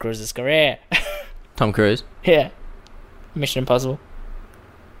of Tom Cruise's career. Tom Cruise? Yeah. Mission Impossible.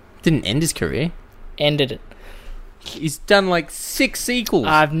 Didn't end his career. Ended it. He's done like 6 sequels.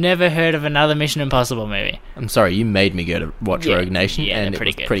 I've never heard of another Mission Impossible movie. I'm sorry, you made me go to watch Rogue Nation, and pretty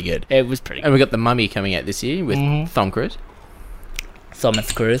it was good. pretty good. It was pretty good. And we got The Mummy coming out this year with Tom Cruise.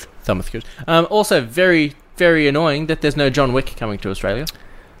 Thomas Cruise. Also, very, very annoying that there's no John Wick coming to Australia.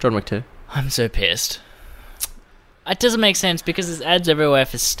 John Wick 2. I'm so pissed. It doesn't make sense because there's ads everywhere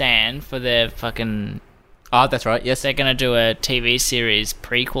for Stan for their fucking... Oh, that's right, yes. They're going to do a TV series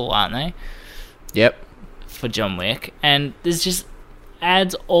prequel, aren't they? Yep. For John Wick, and there's just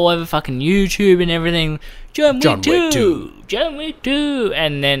ads all over fucking YouTube and everything. John Wick 2, John Wick 2,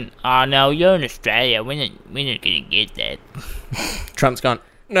 and then no, you're in Australia. We're not gonna get that. Trump's gone.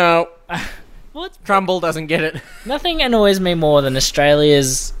 No. Trumbull doesn't get it. Nothing annoys me more than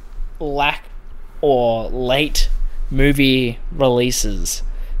Australia's lack or late movie releases.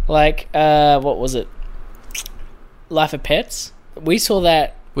 Like, what was it? Life of Pets? We saw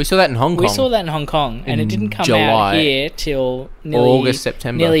that in Hong Kong. and it didn't come July. out here till nearly August,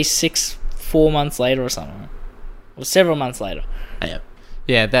 September. Nearly 4 months later or something. Or several months later.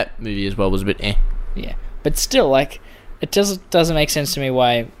 Yeah, that movie as well was a bit eh. Yeah. But still, like, it doesn't make sense to me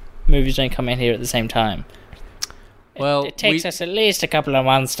why movies don't come out here at the same time. Well, it takes us at least a couple of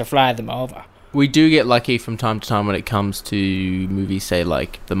months to fly them over. We do get lucky from time to time when it comes to movies, say,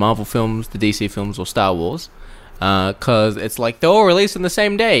 like the Marvel films, the DC films, or Star Wars. Because it's like they're all released on the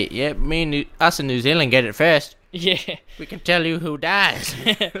same day. Yeah, us in New Zealand get it first. Yeah. We can tell you who dies.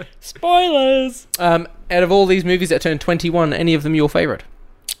 Spoilers! Out of all these movies that turned 21, any of them your favourite?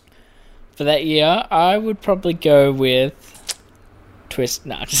 For that year, I would probably go with Twist.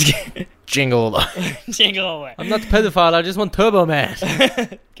 No, just kidding. Jingle All the Way. Jingle All the Way. I'm not the pedophile, I just want Turbo Man.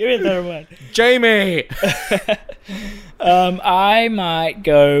 Give me another one. Jamie! I might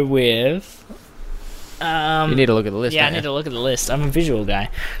go with... you need to look at the list. Yeah, I need to look at the list. I'm a visual guy.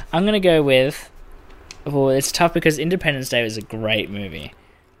 I'm going to go with... Well, it's tough because Independence Day was a great movie.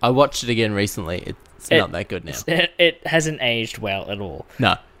 I watched it again recently. It's not that good now. It hasn't aged well at all.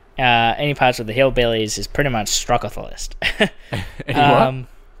 No. Any parts of the Hillbillies is pretty much struck off the list. Any what?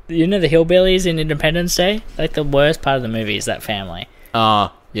 You know the Hillbillies in Independence Day? Like, the worst part of the movie is that family.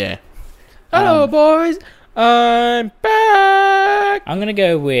 Yeah. Hello, boys. I'm back. I'm going to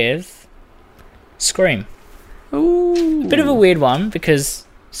go with Scream. Ooh. Bit of a weird one because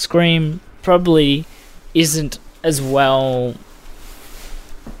Scream probably isn't as well,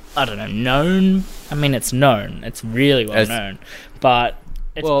 I don't know, known. I mean, it's known. It's really well known. But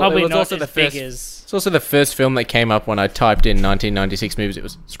it's probably not as big as... It's also the first film that came up when I typed in 1996 movies. It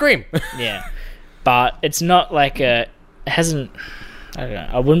was Scream. Yeah. But it's not like it hasn't... I don't know.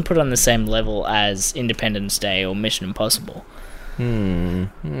 I wouldn't put it on the same level as Independence Day or Mission Impossible.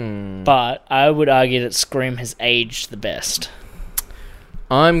 But I would argue that Scream has aged the best.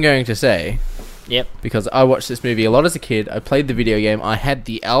 I'm going to say... Yep. Because I watched this movie a lot as a kid. I played the video game. I had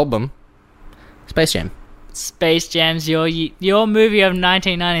the album. Space Jam. Space Jam's your movie of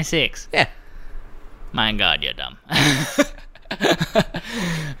 1996. Yeah. My God, you're dumb.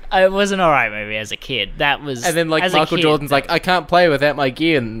 It was an alright movie as a kid. That was... And then, like, Michael Jordan's like, I can't play without my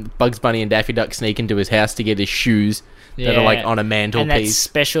gear. And Bugs Bunny and Daffy Duck sneak into his house to get his shoes that are, like, on a mantelpiece. And that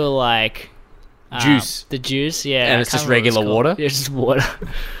special, like... juice. The juice, yeah. And it's just regular water? Yeah, it's just water.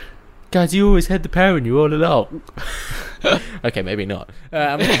 Guys, you always had the power and you all along. Okay, maybe not.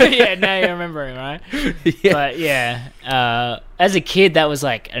 Yeah, now you're remembering, right? Yeah. But, yeah. As a kid, that was,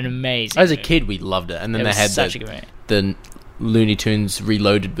 like, an amazing As a movie. kid, we loved it. And then they had the Looney Tunes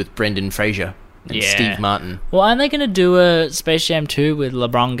Reloaded with Brendan Fraser and Steve Martin. Well, aren't they going to do a Space Jam 2 with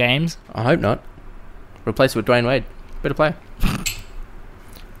LeBron James? I hope not. Replace it with Dwayne Wade. Better player.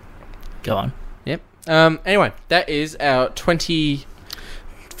 Go on. Yep. Anyway, that is our 20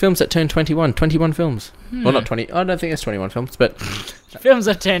 films that turned 21. 21 films. Well, not 20. I don't think it's 21 films, but... Films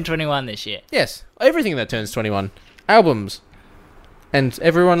that turned 21 this year. Yes. Everything that turns 21. Albums. And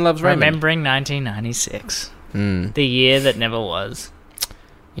Everyone Loves Raymond. Remembering 1996. The year that never was.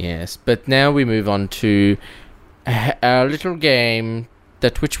 Yes, but now we move on to our little game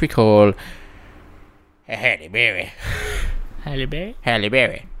which we call Halle Berry. Halle Berry? Halle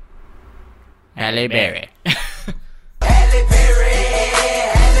Berry. Halle Berry. Halle Berry,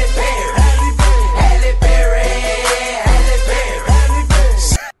 Halle Berry, Halle Berry, Halle Berry, Halle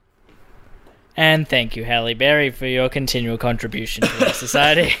Berry. And thank you, Halle Berry, for your continual contribution to our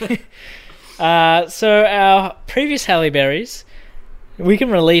society. So our previous Halle Berries, we can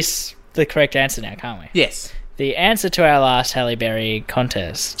release the correct answer now, can't we? Yes. The answer to our last Halle Berry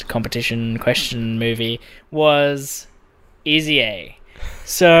competition, question, movie was Easy A.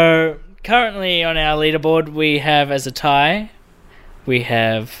 So currently on our leaderboard, we have as a tie, we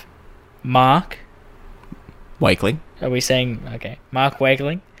have Mark Wakeling. Are we saying okay? Mark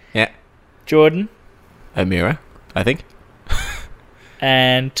Wakeling. Yeah. Jordan. Amira, I think.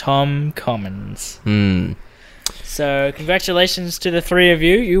 And Tom Commons. So, congratulations to the three of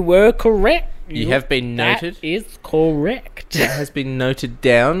you. You were correct. You have been noted. That is correct. It has been noted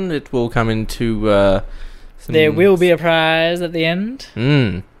down. It will come into... There will be a prize at the end.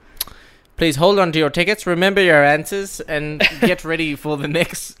 Please hold on to your tickets, remember your answers, and get ready for the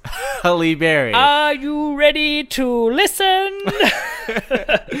next Halle Berry. Are you ready to listen?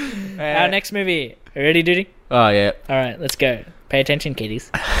 Our next movie. Ready, duty? Oh, yeah. Alright, let's go. Pay attention,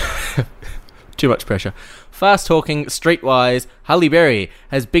 kiddies. Too much pressure. fast-talking, streetwise Halle Berry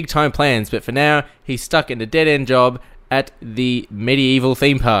has big-time plans, but for now, he's stuck in a dead-end job at the medieval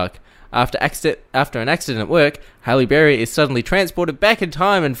theme park. After an accident at work, Halle Berry is suddenly transported back in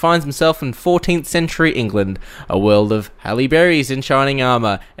time and finds himself in 14th century England, a world of Halle Berrys in shining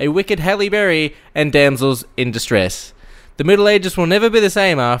armour, a wicked Halle Berry, and damsels in distress. The Middle Ages will never be the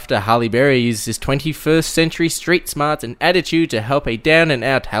same after Halle Berry uses his 21st century street smarts and attitude to help a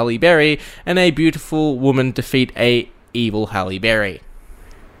down-and-out Halle Berry and a beautiful woman defeat a evil Halle Berry.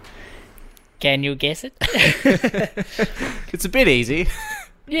 Can you guess it? It's a bit easy.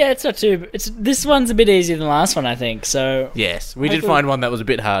 Yeah, it's not too... This one's a bit easier than the last one, I think, so... Yes, we did find one that was a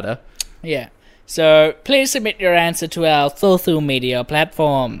bit harder. Yeah. So, please submit your answer to our social media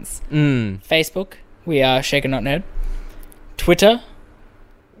platforms. Facebook, we are Shaken Not Nerd. Twitter,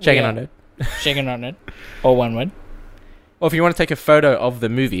 Shaken Not Nerd. Shaken Not Nerd. All one word. Or if you want to take a photo of the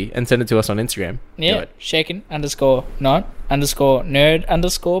movie and send it to us on Instagram, do Yeah, it.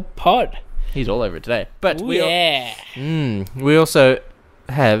 Shaken_not_nerd_pod. He's all over it today. But Ooh, we yeah. we also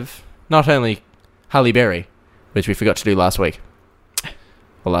have not only Halle Berry, which we forgot to do last week,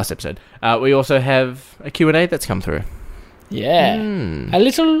 or last episode. We also have a Q&A that's come through. Yeah. A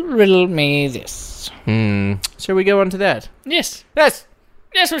little riddle me this. Shall we go on to that? Yes. Yes!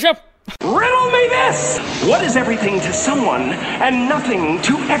 Yes, we shall. Riddle me this! What is everything to someone and nothing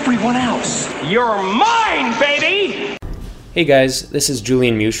to everyone else? You're mine, baby! Hey guys, this is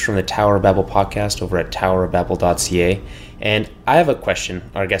Julian Musch from the Tower of Babel podcast over at towerofbabel.ca, and I have a question,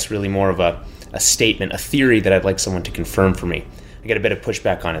 or I guess really more of a statement, a theory that I'd like someone to confirm for me. I get a bit of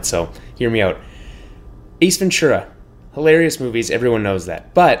pushback on it, so hear me out. Ace Ventura, hilarious movies, everyone knows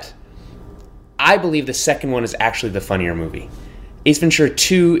that, but I believe the second one is actually the funnier movie. Ace Ventura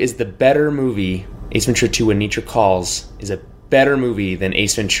 2 is the better movie. Ace Ventura 2 When Nature Calls is a better movie than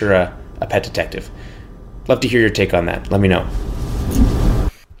Ace Ventura A Pet Detective. Love to hear your take on that. Let me know.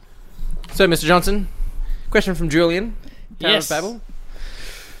 So, Mr. Johnson, question from Julian. Tower Yes. of Babel.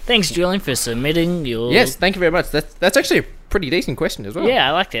 Thanks, Julian, for submitting your... Yes, thank you very much. That's actually a pretty decent question as well. Yeah,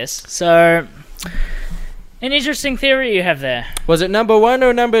 I like this. So, an interesting theory you have there. Was it number 1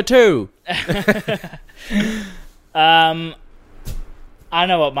 or number 2? I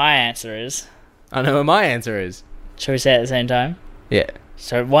know what my answer is. I know what my answer is. Shall we say it at the same time? Yeah.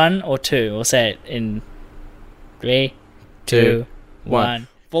 So 1 or 2? We'll say it in 3, 2, 1.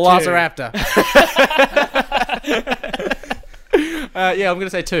 Velociraptor. Yeah, I'm going to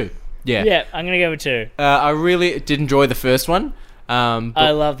say 2. Yeah. Yeah, I'm going to go with 2. I really did enjoy the first one.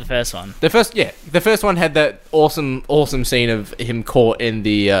 I love the first one. The first one had that awesome scene of him caught in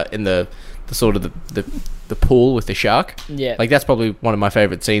the sort of the pool with the shark. Yeah. Like, that's probably one of my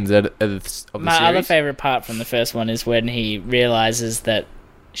favourite scenes of the series. My other favourite part from the first one is when he realizes that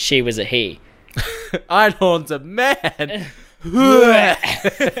she was a he. Einhorn's a man.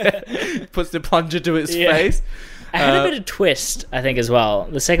 Puts the plunger to his face. I had a bit of twist, I think, as well.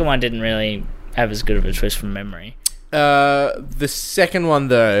 The second one didn't really have as good of a twist from memory. The second one,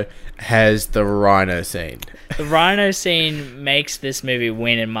 though, has the rhino scene. The rhino scene makes this movie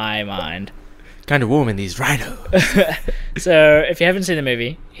win in my mind. Kind of warm in these rhinos. So, if you haven't seen the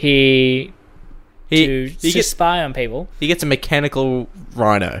movie, he gets spy on people. He gets a mechanical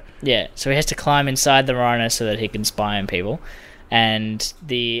rhino. Yeah, so he has to climb inside the rhino so that he can spy on people. And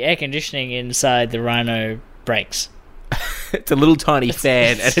the air conditioning inside the rhino breaks. It's a little tiny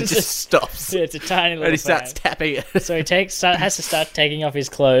fan, and it just stops. Yeah, it's a tiny little And he fan. starts tapping it. So he has to start taking off his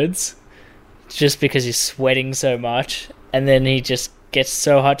clothes just because he's sweating so much. And then he just gets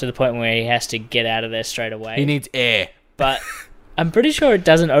so hot to the point where he has to get out of there straight away. He needs air. But I'm pretty sure it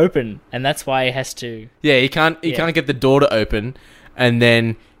doesn't open, and that's why he has to... Yeah, he can't get the door to open, and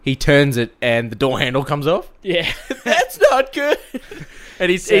then he turns it, and the door handle comes off. Yeah. That's not good. And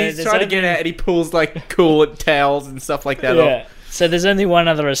he's trying to get out, and he pulls, like, coolant towels and stuff like that off. So there's only one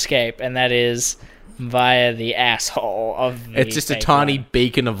other escape, and that is via the asshole of the It's just a fake tiny one.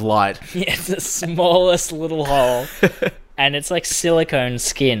 beacon of light. Yeah, it's the smallest little hole. And it's like silicone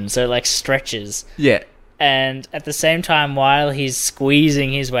skin, so it like stretches. Yeah. And at the same time, while he's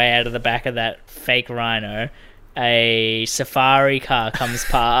squeezing his way out of the back of that fake rhino, a safari car comes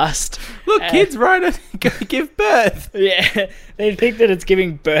past. Look, kids, rhino's gonna give birth. Yeah, they think that it's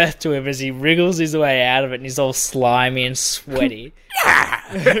giving birth to him as he wriggles his way out of it, and he's all slimy and sweaty.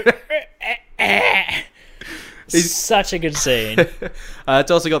 It's such a good scene.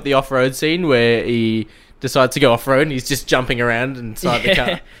 It's also got the off-road scene where he decides to go off-road and he's just jumping around inside the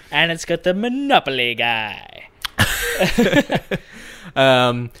car. And it's got the Monopoly guy.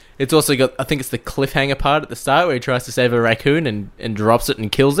 It's also got, I think it's the cliffhanger part at the start where he tries to save a raccoon and drops it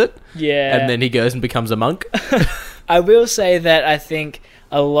and kills it. Yeah. And then he goes and becomes a monk. I will say that I think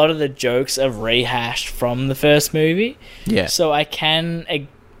a lot of the jokes are rehashed from the first movie. Yeah. So I can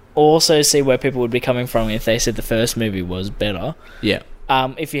also see where people would be coming from if they said the first movie was better. Yeah.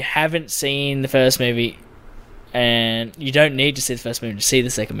 If you haven't seen the first movie, and you don't need to see the first movie to see the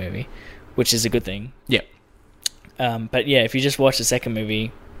second movie, which is a good thing. Yeah. But yeah, if you just watch the second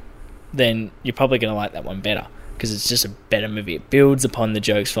movie, then you're probably going to like that one better because it's just a better movie. It builds upon the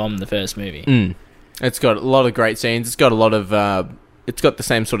jokes from the first movie. It's got a lot of great scenes. It's got a lot of... it's got the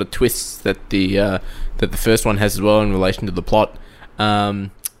same sort of twists that the first one has as well in relation to the plot.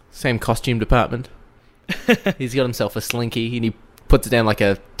 Same costume department. He's got himself a slinky and he puts it down like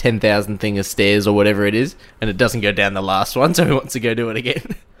a 10,000 thing of stairs or whatever it is, and it doesn't go down the last one, so he wants to go do it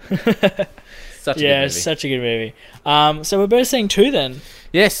again. Such a good movie. Such a good movie. So we're both saying 2 then.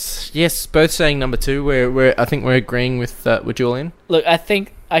 Yes, both saying number 2. I think we're agreeing with Julian. Look, I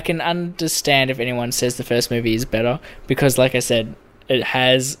think I can understand if anyone says the first movie is better because, like I said, it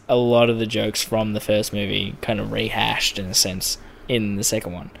has a lot of the jokes from the first movie kind of rehashed in a sense in the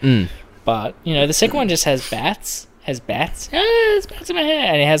second one. But the second one just has bats. There's bats in my hair,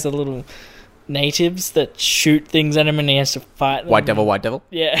 and he has the little natives that shoot things at him, and he has to fight them. White devil.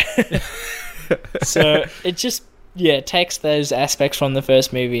 Yeah. So it just takes those aspects from the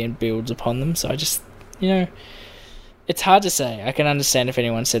first movie and builds upon them. So I just it's hard to say. I can understand if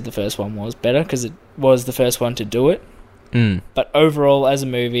anyone said the first one was better because it was the first one to do it. But overall, as a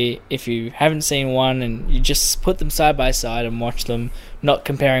movie, if you haven't seen one and you just put them side by side and watch them, not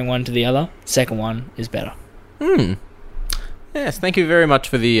comparing one to the other, second one is better. Yes, thank you very much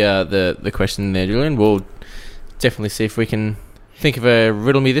for the question there, Julian. We'll definitely see if we can think of a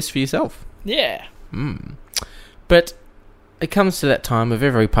riddle me this for yourself. Yeah. But it comes to that time of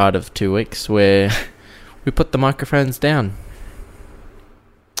every part of 2 weeks where we put the microphones down.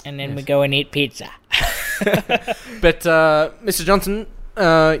 And then we go and eat pizza. But Mr. Johnson,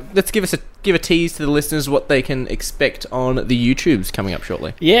 let's give a tease to the listeners what they can expect on the YouTubes coming up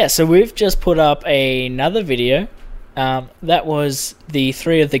shortly. Yeah, so we've just put up another video. That was the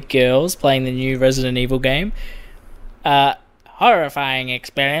 3 of the girls playing the new Resident Evil game. Horrifying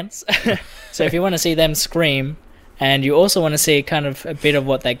experience. So if you want to see them scream, and you also want to see kind of a bit of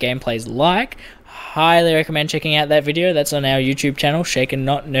what that gameplay's like, highly recommend checking out that video. That's on our YouTube channel, Shaken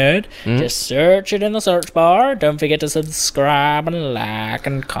Not Nerd. Just search it in the search bar. Don't forget to subscribe and like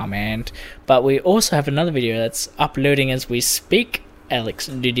and comment. But we also have another video that's uploading as we speak, Alex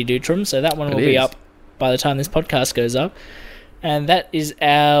Diddy Dutrum. So that one will be up by the time this podcast goes up. And that is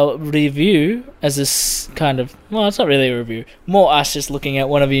our review as this kind of... Well, it's not really a review. More us just looking at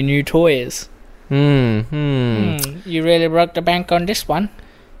one of your new toys. You really broke the bank on this one.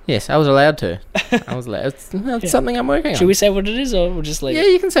 Yes, I was allowed to. It's something I'm working on. Should we say what it is, or we'll just leave it?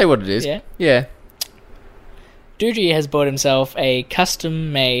 Yeah, you can say what it is. Yeah. Duty has bought himself a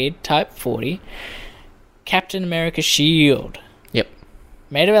custom-made Type 40 Captain America shield. Yep.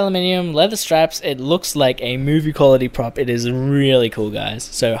 Made of aluminium, leather straps. It looks like a movie-quality prop. It is really cool, guys.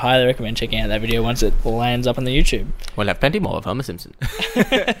 So highly recommend checking out that video once it lands up on the YouTube. We'll have plenty more of Homer Simpson.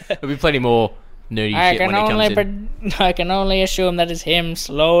 There'll be plenty more nerdy shit when it comes in. I can only assume that is him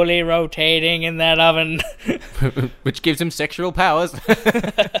slowly rotating in that oven. Which gives him sexual powers.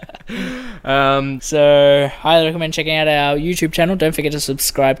 So, highly recommend checking out our YouTube channel. Don't forget to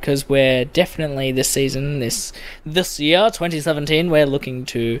subscribe because we're definitely this season, this year, 2017, we're looking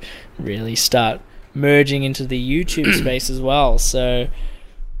to really start merging into the YouTube space as well. So,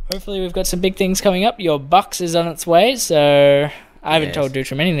 hopefully we've got some big things coming up. Your box is on its way, so... I haven't told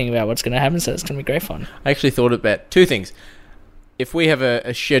Dutram anything about what's going to happen, so it's going to be great fun. I actually thought about 2 things. If we have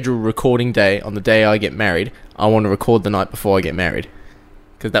a scheduled recording day on the day I get married, I want to record the night before I get married.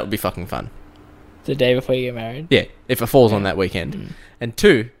 Because that would be fucking fun. The day before you get married? Yeah, if it falls on that weekend. And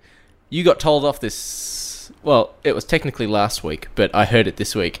 2, you got told off this... Well, it was technically last week, but I heard it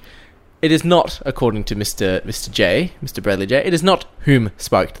this week. It is not, according to Mr. Bradley J, it is not whom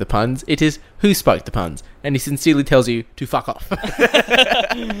spiked the puns, it is who spiked the puns. And he sincerely tells you to fuck off.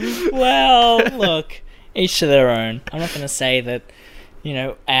 Well, look, each to their own. I'm not going to say that,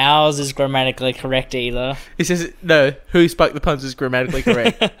 ours is grammatically correct either. He says, no, who spiked the puns is grammatically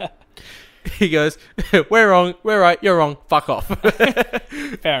correct. He goes, we're wrong, we're right, you're wrong, fuck off.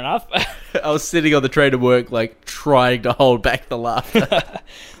 Fair enough. I was sitting on the train to work, trying to hold back the laughter.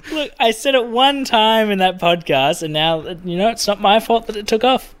 Look, I said it one time in that podcast, and now, it's not my fault that it took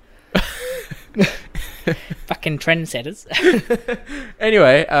off. Fucking trendsetters.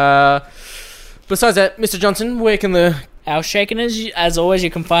 Anyway, besides that, Mr. Johnson, where can the Our Shakeners, as always,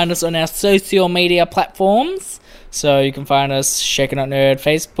 you can find us on our social media platforms. So you can find us Shaken Not Nerd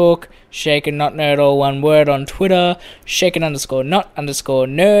Facebook, Shaken Not Nerd all one word on Twitter,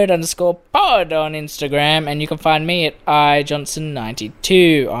 Shaken_Not_Nerd_pod on Instagram, and you can find me at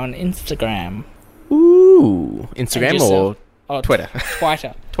ijohnson92 on Instagram. Ooh, Instagram or Twitter?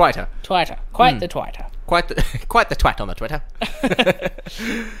 Twitter. Twitter. Quite the Twitter. Quite the twat on the Twitter.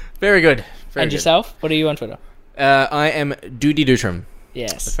 Very good. Very and good. Yourself? What are you on Twitter? I am Doody Dootram.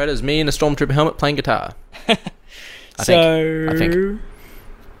 Yes. The Twitter is me in a Stormtrooper helmet playing guitar. I think.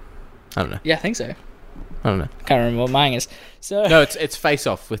 I don't know. Yeah, I think so. I don't know. I can't remember what mine is. So no, it's Face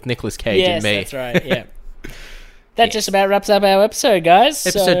Off with Nicolas Cage and me. Yes, that's right. Yeah. That just about wraps up our episode, guys.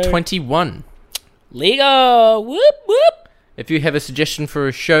 Episode 21. Lego! Whoop, whoop! If you have a suggestion for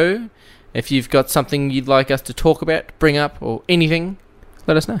a show, if you've got something you'd like us to talk about, bring up, or anything,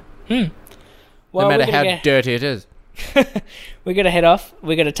 let us know. Well, no matter how dirty it is. We're going to head off.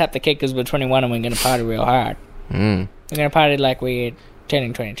 We're going to tap the cake because we're 21 and we're going to party real hard. We're going to party like we're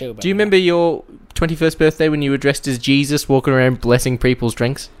turning 22. Do you remember your 21st birthday when you were dressed as Jesus walking around blessing people's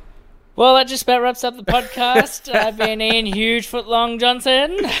drinks? Well, that just about wraps up the podcast. I've been Ian Huge Footlong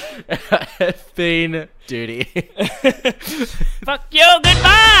Johnson. I've been Duty. Fuck you,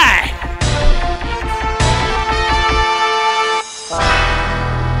 goodbye!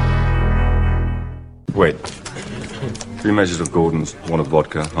 Wait. 3 measures of Gordon's, 1 of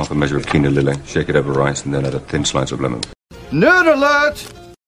vodka, half a measure of quinoa lily, shake it over rice, and then add a thin slice of lemon. Nerd alert!